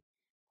properly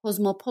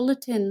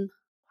cosmopolitan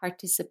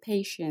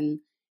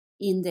participation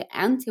in the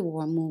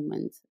anti-war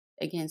movement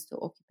against the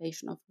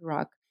occupation of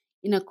Iraq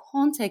in a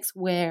context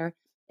where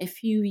a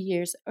few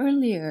years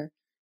earlier,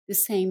 the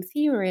same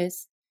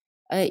theorists,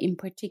 in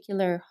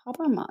particular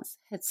Habermas,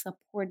 had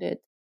supported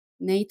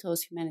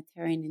NATO's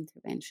humanitarian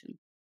intervention.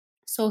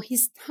 So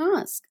his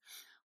task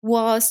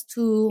was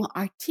to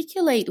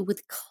articulate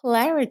with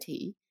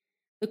clarity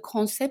the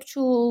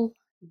conceptual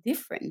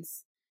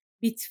difference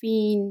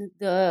between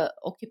the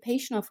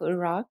occupation of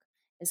Iraq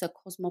as a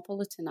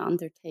cosmopolitan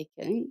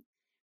undertaking,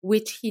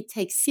 which he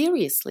takes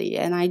seriously,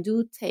 and I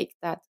do take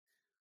that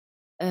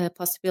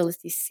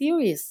possibility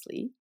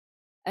seriously,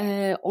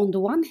 on the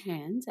one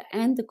hand,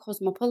 and the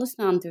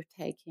cosmopolitan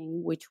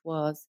undertaking, which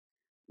was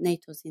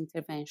NATO's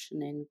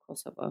intervention in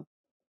Kosovo.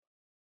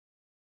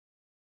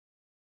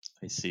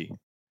 I see.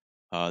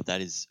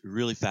 That is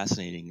really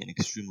fascinating and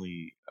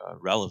extremely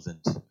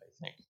relevant, I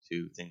think,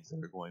 to things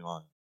that are going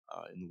on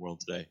in the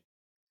world today.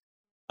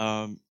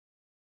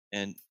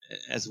 And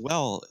as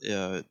well,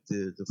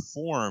 the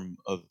form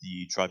of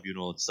the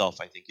tribunal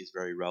itself, I think, is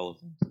very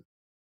relevant.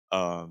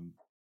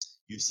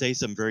 You say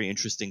some very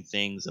interesting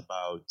things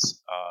about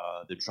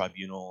the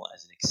tribunal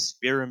as an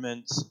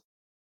experiment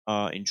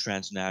in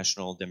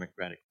transnational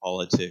democratic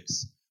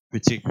politics,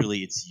 particularly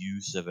its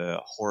use of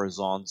a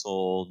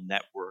horizontal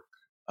network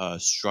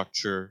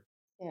structure.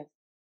 Yes.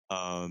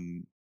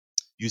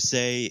 You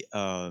say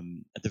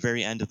at the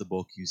very end of the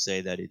book, you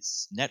say that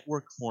its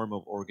network form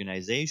of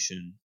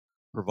organization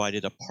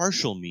provided a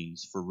partial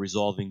means for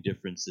resolving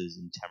differences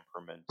in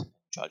temperament and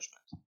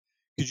judgment.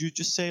 Could you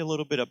just say a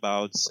little bit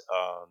about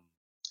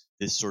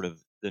this sort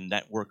of the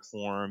network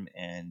form,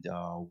 and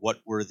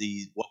what were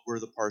the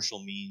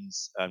partial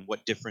means, and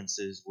what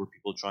differences were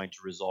people trying to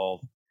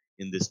resolve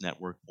in this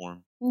network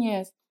form?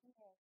 Yes.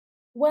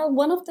 Well,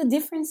 one of the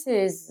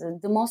differences,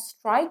 the most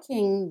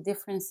striking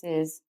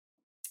differences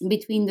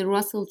between the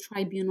Russell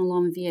Tribunal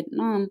on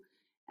Vietnam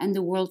and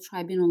the World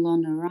Tribunal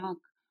on Iraq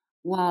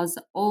was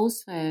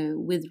also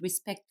with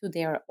respect to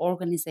their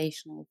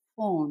organizational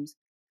forms.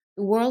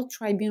 The World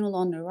Tribunal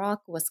on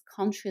Iraq was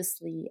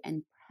consciously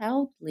and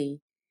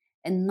proudly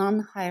a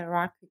non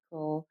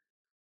hierarchical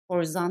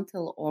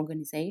horizontal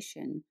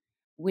organization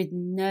with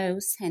no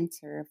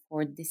center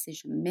for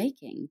decision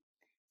making.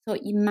 So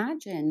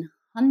imagine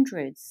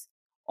hundreds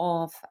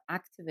of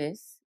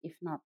activists, if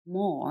not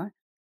more,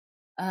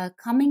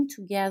 coming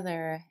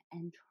together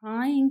and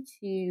trying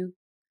to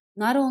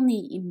not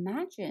only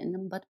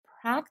imagine but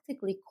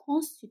practically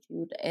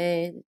constitute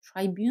a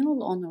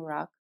tribunal on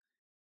Iraq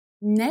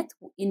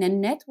in a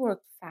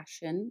networked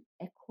fashion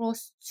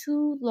across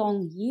 2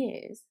 long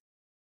years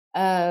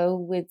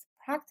with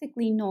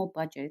practically no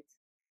budget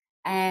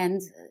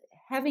and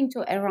having to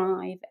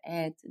arrive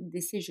at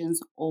decisions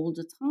all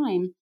the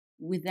time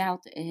without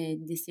a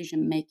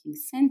decision making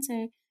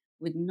center,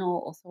 with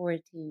no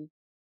authority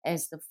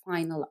as the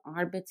final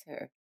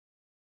arbiter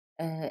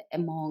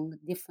among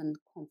different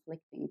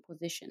conflicting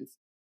positions.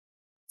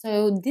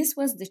 So, this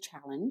was the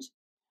challenge.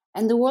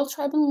 And the World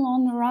Tribunal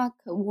on Iraq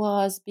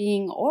was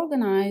being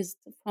organized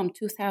from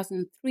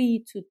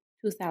 2003 to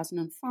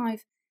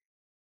 2005.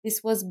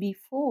 This was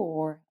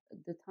before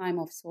the time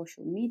of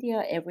social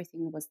media.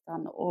 Everything was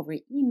done over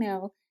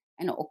email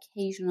and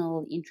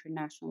occasional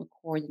international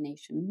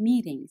coordination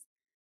meetings.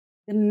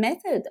 The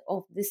method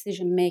of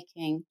decision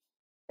making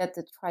that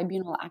the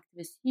tribunal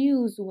activists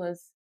used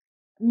was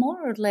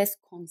more or less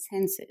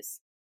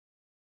consensus.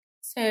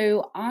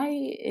 So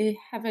I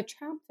have a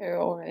chapter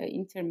or an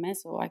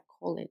intermezzo, I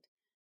call it,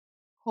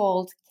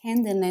 called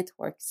Can the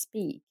Network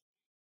Speak?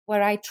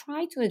 Where I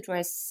try to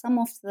address some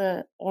of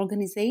the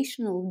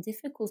organizational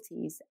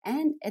difficulties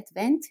and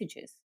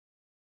advantages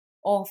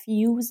of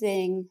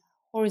using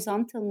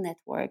horizontal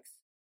networks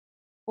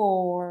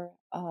for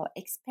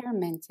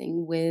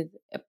experimenting with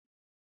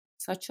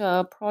such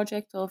a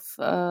project of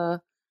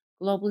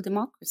global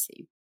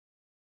democracy.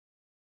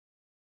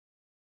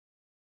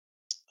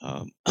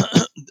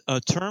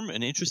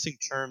 An interesting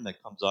term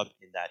that comes up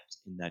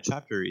in that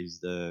chapter is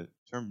the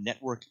term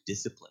network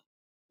discipline.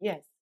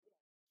 Yes.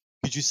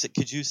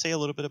 Could you say a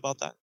little bit about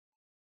that?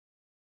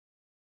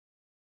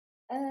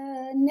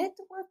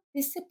 Network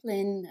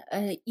discipline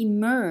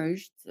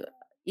emerged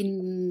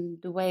in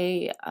the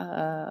way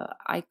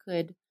I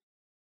could.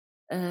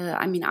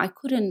 I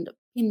couldn't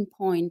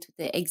pinpoint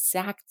the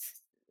exact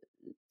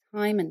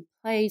time and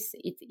place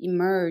it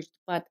emerged,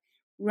 but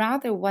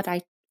rather what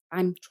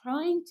I'm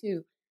trying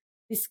to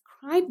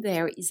describe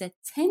there is a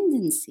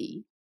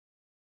tendency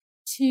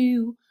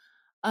to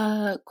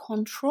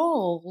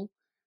control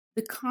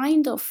the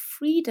kind of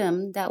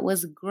freedom that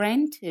was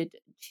granted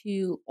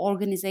to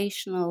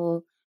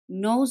organizational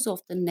nodes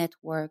of the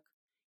network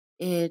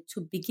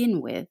to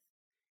begin with.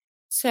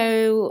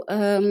 So,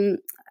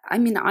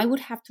 I would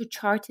have to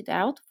chart it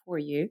out for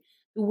you.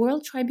 The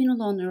World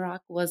Tribunal on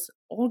Iraq was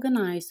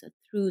organized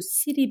through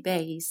city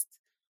based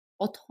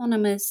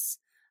autonomous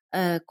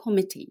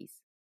committees.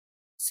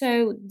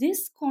 So,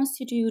 this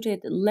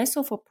constituted less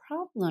of a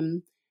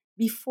problem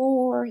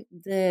before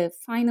the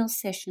final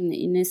session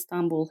in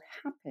Istanbul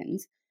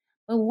happened.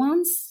 But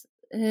once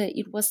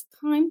it was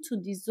time to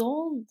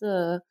dissolve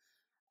the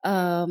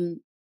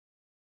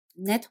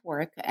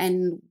network,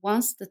 and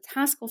once the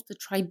task of the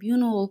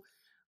tribunal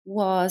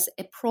was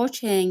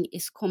approaching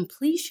its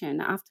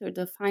completion after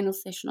the final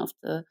session of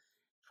the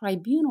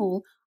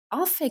tribunal,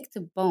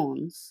 affective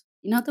bonds,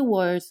 in other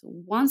words,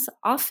 once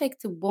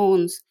affective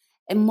bonds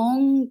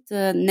among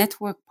the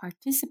network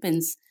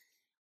participants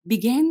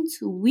began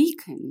to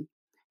weaken,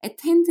 a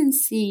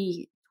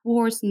tendency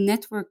towards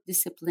network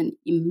discipline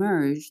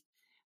emerged,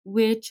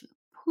 which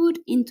put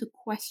into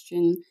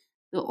question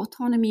the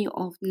autonomy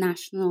of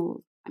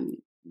national,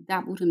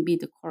 that wouldn't be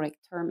the correct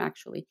term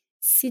actually,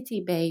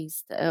 city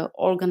based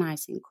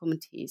organizing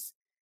committees.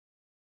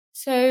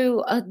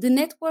 So the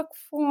network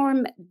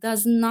form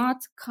does not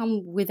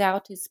come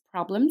without its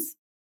problems.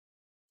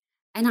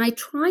 And I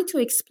try to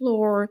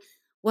explore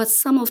what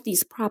some of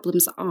these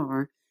problems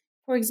are.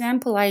 For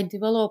example, I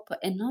develop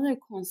another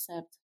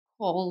concept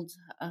called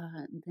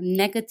the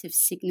negative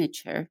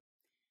signature.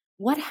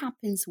 What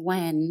happens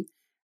when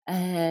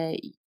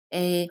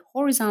a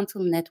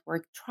horizontal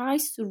network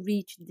tries to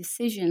reach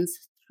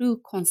decisions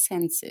through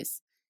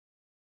consensus?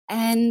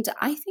 And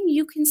I think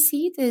you can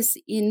see this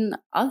in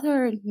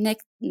other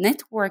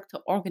networked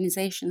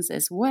organizations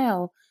as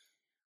well.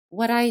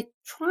 What I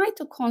try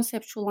to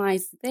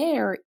conceptualize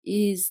there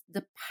is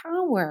the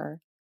power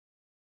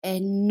a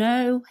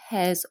no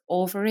has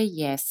over a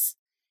yes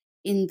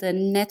in the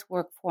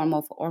network form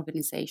of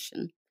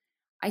organization.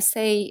 I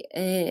say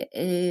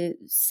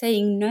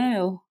saying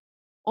no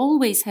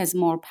always has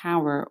more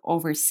power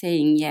over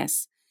saying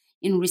yes.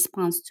 in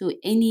response to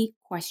any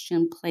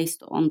question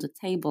placed on the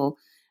table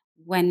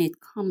when it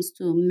comes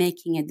to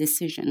making a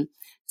decision.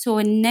 So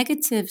a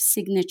negative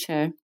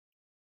signature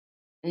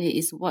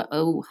is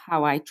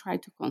how I try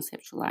to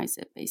conceptualize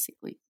it,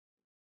 basically.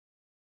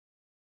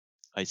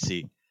 I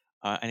see.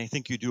 And I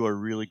think you do a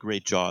really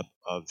great job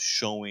of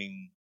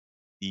showing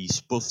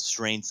both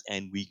strengths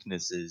and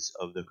weaknesses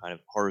of the kind of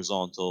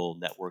horizontal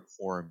network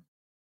form,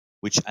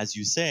 which, as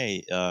you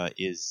say,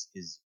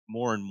 is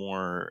more and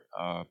more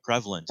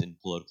prevalent in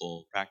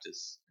political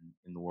practice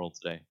in the world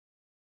today.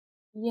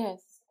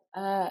 Yes,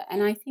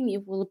 and I think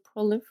it will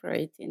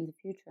proliferate in the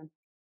future.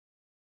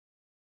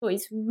 So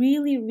it's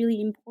really,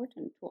 really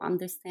important to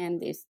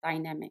understand this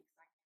dynamic.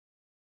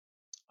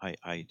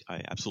 I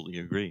absolutely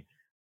agree.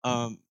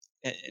 And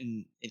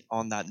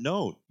on that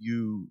note,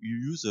 you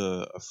use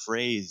a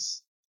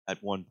phrase at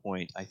one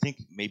point, I think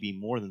maybe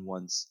more than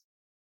once,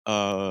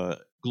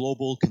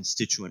 global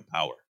constituent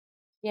power.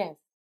 Yes.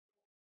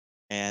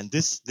 And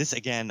this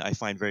again I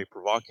find very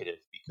provocative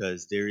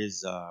because there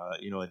is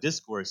a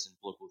discourse in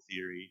political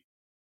theory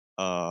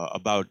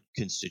about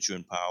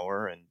constituent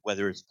power and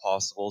whether it's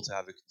possible to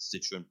have a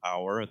constituent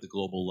power at the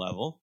global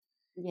level.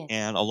 Yes.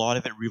 And a lot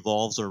of it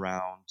revolves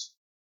around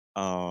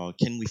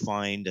can we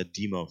find a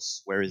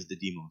demos? Where is the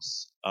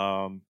demos?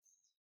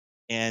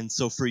 And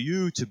so for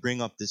you to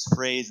bring up this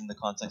phrase in the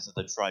context of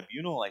the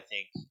tribunal, I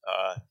think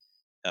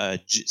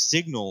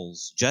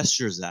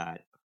gestures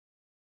that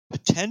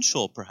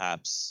potential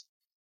perhaps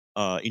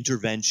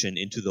intervention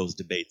into those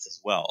debates as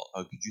well.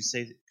 Could you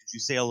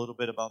say a little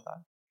bit about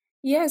that?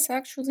 Yes,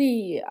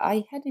 actually,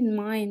 I had in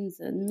mind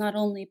not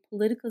only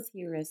political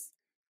theorists,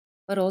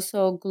 but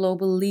also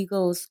global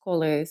legal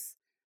scholars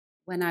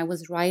when I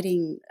was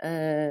writing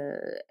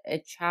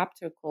a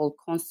chapter called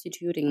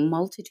Constituting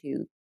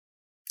Multitude.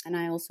 And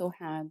I also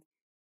had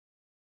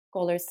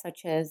scholars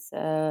such as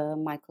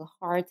Michael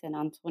Hart and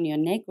Antonio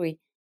Negri.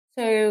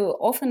 So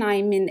often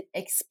I'm in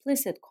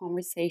explicit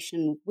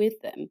conversation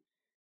with them.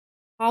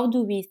 How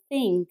do we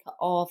think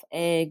of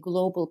a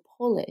global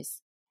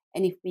polis?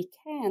 And if we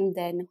can,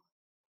 then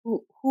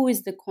who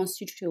is the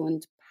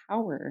constituent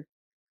power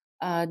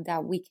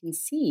that we can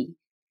see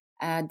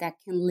that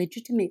can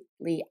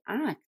legitimately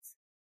act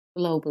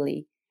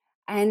globally?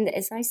 And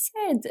as I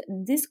said,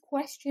 this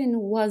question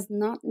was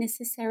not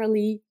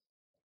necessarily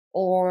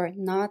or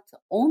not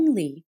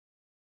only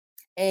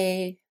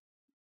a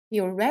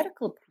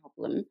theoretical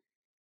problem,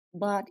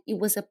 but it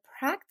was a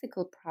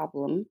practical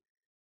problem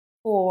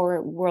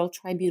for World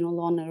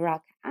Tribunal on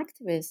Iraq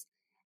activists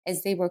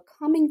as they were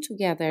coming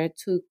together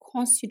to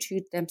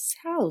constitute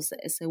themselves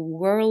as a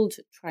world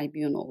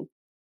tribunal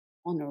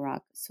on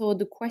Iraq. So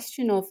the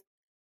question of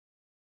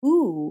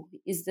who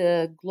is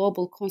the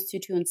global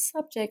constituent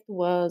subject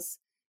was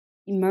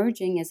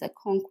emerging as a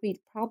concrete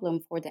problem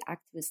for the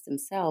activists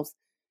themselves.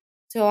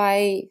 So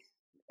I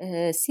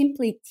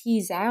simply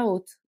tease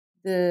out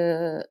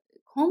the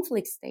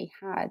conflicts they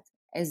had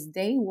as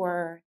they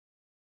were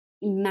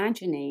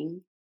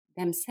imagining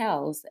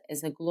themselves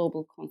as a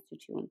global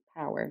constituent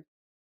power.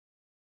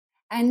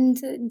 And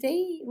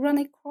they run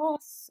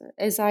across,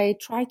 as I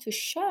try to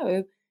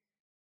show,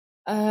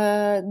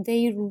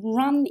 they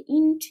run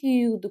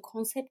into the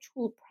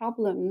conceptual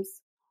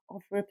problems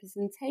of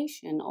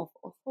representation, of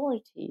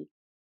authority,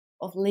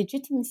 of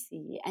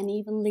legitimacy, and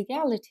even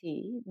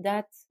legality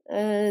that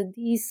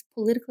these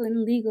political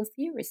and legal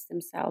theorists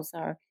themselves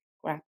are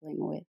grappling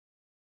with.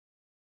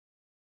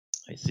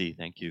 I see.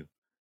 Thank you.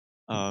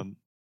 I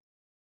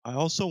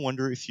also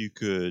wonder if you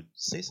could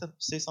say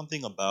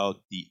something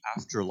about the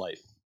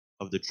afterlife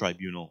of the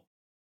tribunal.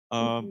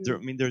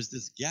 There's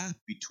this gap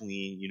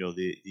between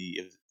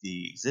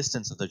the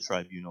existence of the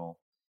tribunal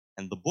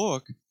and the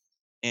book,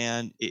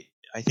 and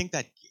I think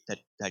that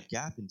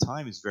gap in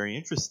time is very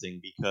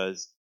interesting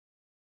because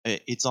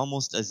it's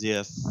almost as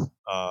if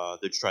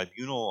the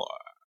tribunal.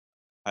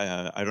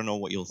 I don't know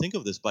what you'll think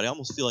of this, but I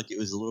almost feel like it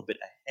was a little bit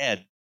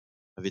ahead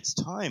of its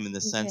time in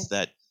the sense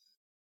that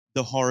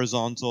the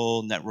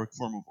horizontal network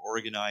form of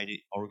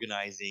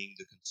organizing,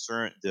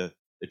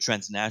 the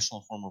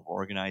transnational form of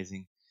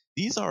organizing,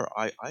 these are,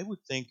 I would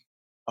think,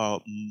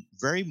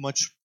 very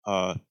much,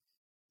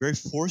 very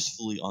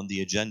forcefully on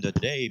the agenda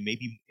today,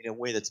 maybe in a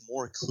way that's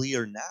more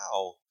clear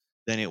now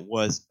than it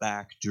was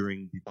back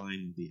during the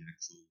time of the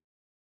actual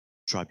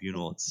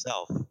tribunal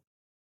itself.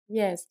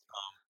 Yes.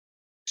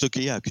 So,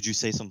 could you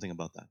say something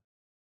about that?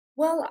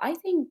 Well, I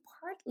think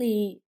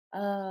partly,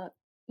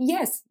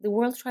 yes, the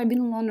World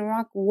Tribunal on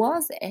Iraq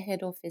was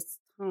ahead of its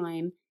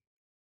time,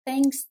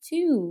 thanks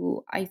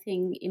to, I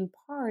think, in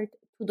part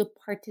to the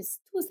parties,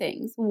 two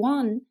things.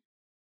 One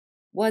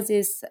was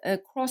its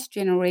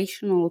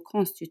cross-generational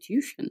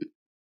constitution.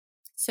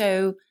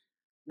 So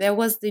there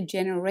was the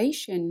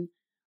generation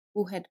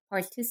who had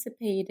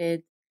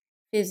participated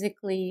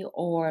physically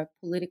or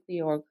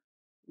politically or,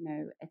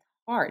 at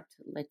heart,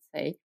 let's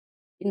say,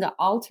 in the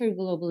alter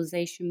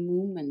globalization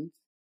movement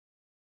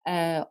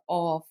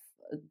of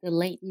the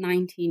late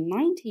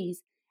 1990s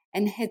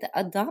and had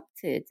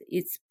adopted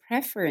its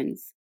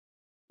preference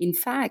in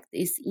fact,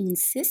 is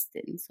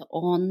insistence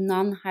on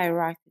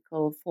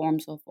non-hierarchical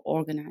forms of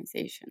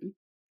organization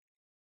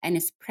and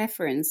its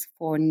preference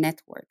for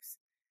networks.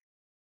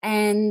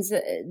 And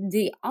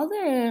the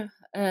other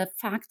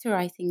factor,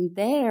 I think,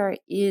 there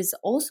is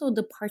also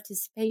the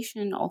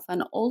participation of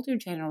an older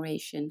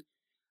generation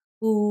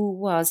who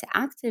was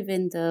active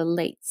in the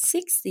late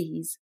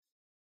 60s,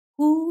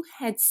 who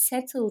had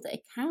settled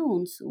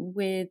accounts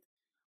with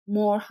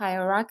more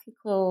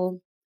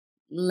hierarchical,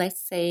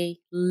 let's say,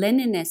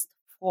 Leninist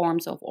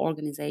forms of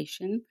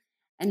organization,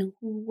 and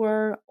who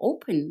were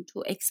open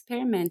to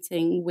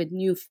experimenting with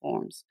new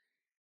forms.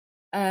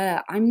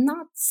 I'm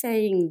not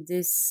saying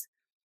this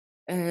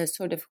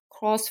sort of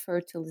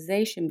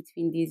cross-fertilization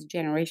between these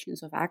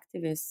generations of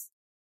activists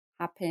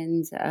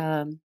happened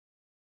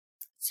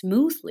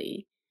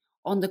smoothly.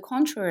 On the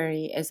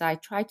contrary, as I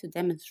try to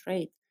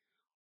demonstrate,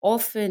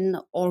 often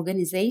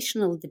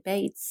organizational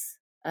debates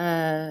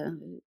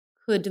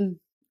could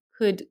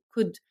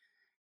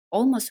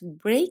almost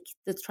break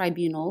the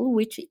tribunal,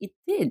 which it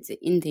did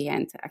in the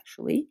end,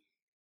 actually.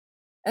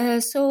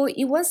 So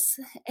it was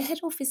ahead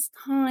of its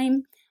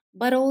time,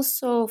 but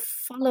also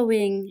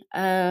following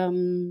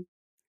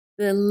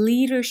the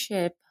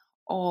leadership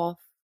of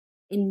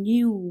a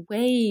new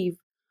wave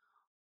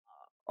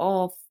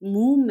of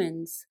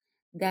movements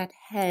that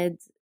had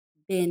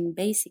been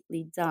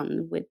basically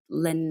done with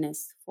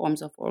Leninist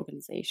forms of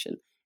organization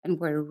and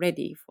were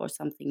ready for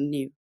something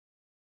new.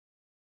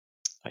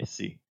 I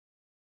see.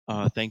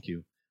 Thank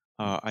you.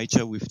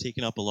 Aicha, we've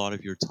taken up a lot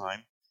of your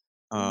time.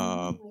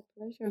 My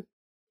pleasure.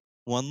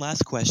 One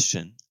last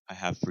question I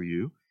have for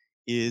you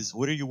is,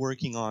 what are you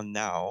working on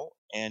now,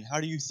 and how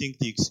do you think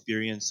the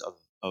experience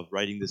of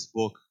writing this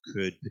book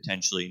could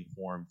potentially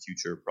inform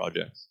future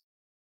projects?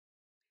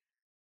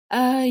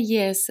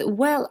 Yes.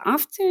 Well,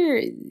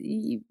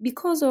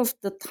 because of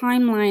the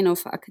timeline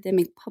of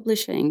academic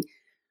publishing,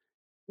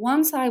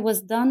 once I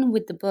was done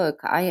with the book,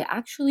 I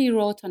actually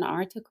wrote an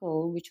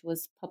article which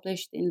was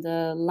published in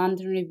the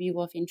London Review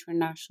of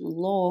International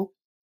Law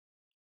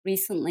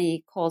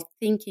recently called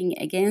Thinking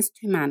Against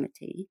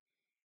Humanity,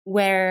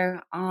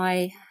 where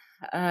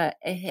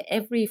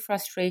every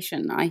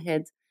frustration I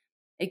had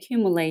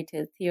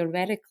accumulated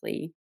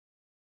theoretically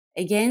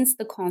against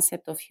the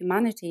concept of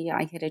humanity,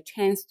 I had a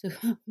chance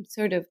to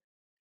sort of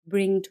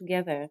bring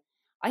together.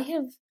 I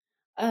have,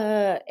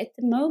 at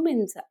the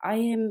moment, I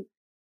am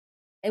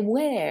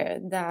aware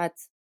that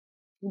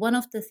one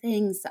of the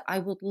things I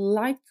would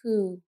like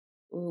to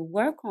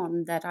work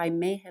on that I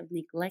may have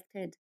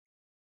neglected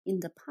in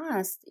the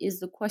past is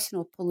the question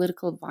of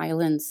political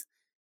violence.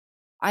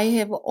 I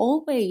have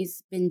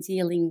always been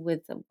dealing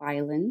with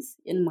violence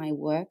in my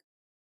work,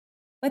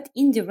 but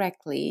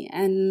indirectly.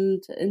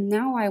 And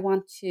now I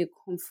want to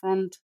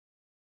confront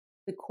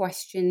the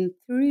question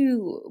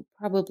through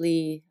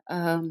probably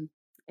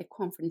a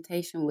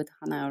confrontation with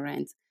Hannah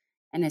Arendt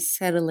and a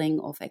settling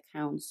of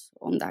accounts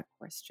on that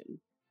question.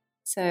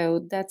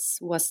 So that's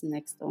what's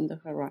next on the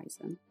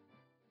horizon.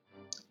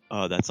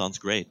 That sounds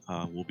great.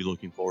 We'll be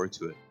looking forward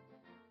to it.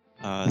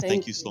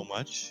 Thank you so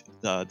much.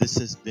 This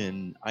has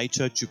been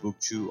Aicha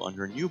Çubukçu on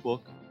her new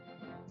book,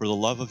 For the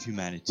Love of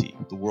Humanity,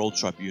 The World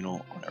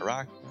Tribunal on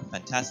Iraq. A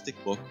fantastic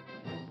book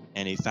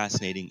and a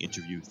fascinating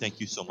interview.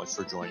 Thank you so much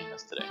for joining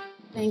us today.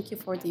 Thank you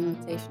for the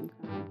invitation,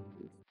 Conrad.